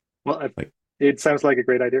 Well, it sounds like a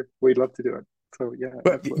great idea. We'd love to do it. So yeah.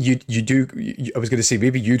 But you do. I was going to say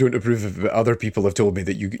maybe you don't approve of it, but other people have told me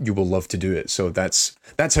that you will love to do it. So that's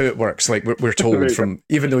how it works. Like we're told from,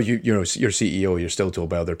 even though you're CEO, you're still told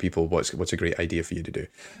by other people what's a great idea for you to do.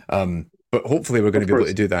 But hopefully we're going to be able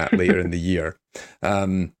to do that later in the year.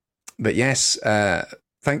 But yes,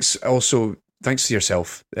 thanks to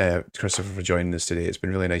yourself, Christopher, for joining us today. It's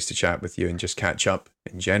been really nice to chat with you and just catch up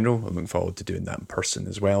in general. I'm looking forward to doing that in person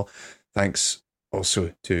as well. Thanks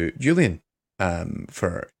also to Julian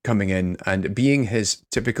for coming in and being his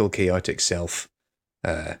typical chaotic self.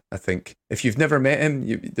 I think if you've never met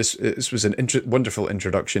him, this was an wonderful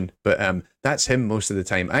introduction, but that's him most of the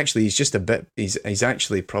time. Actually, he's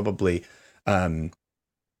actually probably a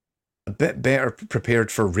bit better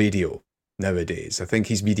prepared for radio nowadays. I think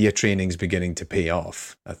his media training's beginning to pay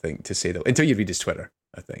off, I think, to say that. Until you read his Twitter,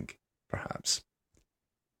 I think, perhaps.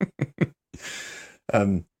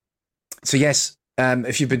 So yes,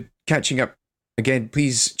 if you've been catching up, again,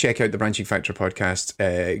 please check out the Branching Factor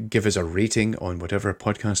podcast. Give us a rating on whatever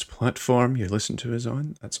podcast platform you listen to us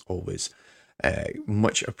on. That's always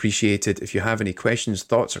much appreciated. If you have any questions,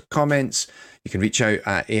 thoughts, or comments, you can reach out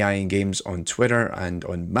at AI in Games on Twitter and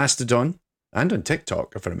on Mastodon and on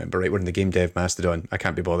TikTok, if I remember right. We're in the Game Dev Mastodon. I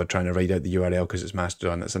can't be bothered trying to write out the URL because it's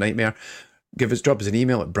Mastodon. That's a nightmare. Drop us an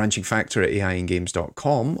email at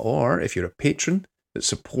branchingfactor@aiingames.com, or if you're a patron that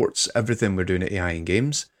supports everything we're doing at AI in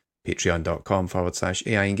Games,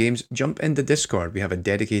 patreon.com/AI in Games, jump into Discord. We have a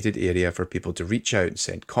dedicated area for people to reach out and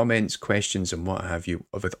send comments, questions, and what have you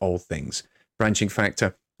with all things Branching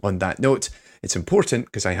Factor. On that note, it's important,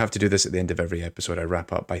 because I have to do this at the end of every episode, I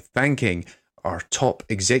wrap up by thanking our top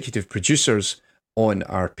executive producers on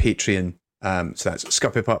our Patreon. So that's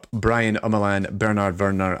Scuppy Brian Umalan, Bernard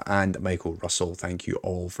Werner, and Michael Russell. Thank you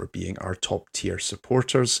all for being our top tier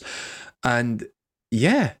supporters. And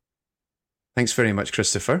yeah, thanks very much,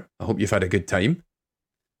 Christopher. I hope you've had a good time.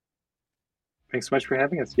 Thanks so much for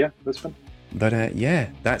having us. Yeah, it was fun. But yeah,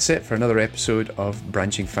 that's it for another episode of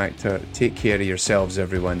Branching Factor. Take care of yourselves,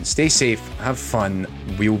 everyone. Stay safe, have fun.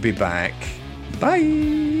 We'll be back. Bye.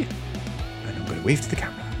 And I'm going to wave to the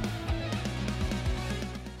camera.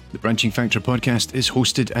 The Branching Factor podcast is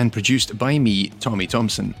hosted and produced by me, Tommy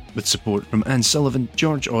Thompson, with support from Anne Sullivan,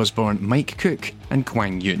 George Osborne, Mike Cook, and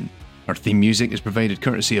Kwang Yun. Our theme music is provided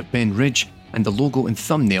courtesy of Ben Ridge, and the logo and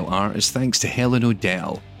thumbnail art is thanks to Helen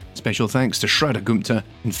O'Dell. Special thanks to Shraddha Gupta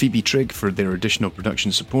and Phoebe Trigg for their additional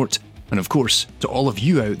production support, and of course, to all of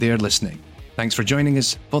you out there listening. Thanks for joining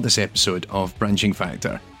us for this episode of Branching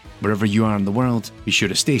Factor. Wherever you are in the world, be sure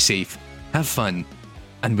to stay safe, have fun,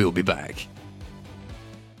 and we'll be back.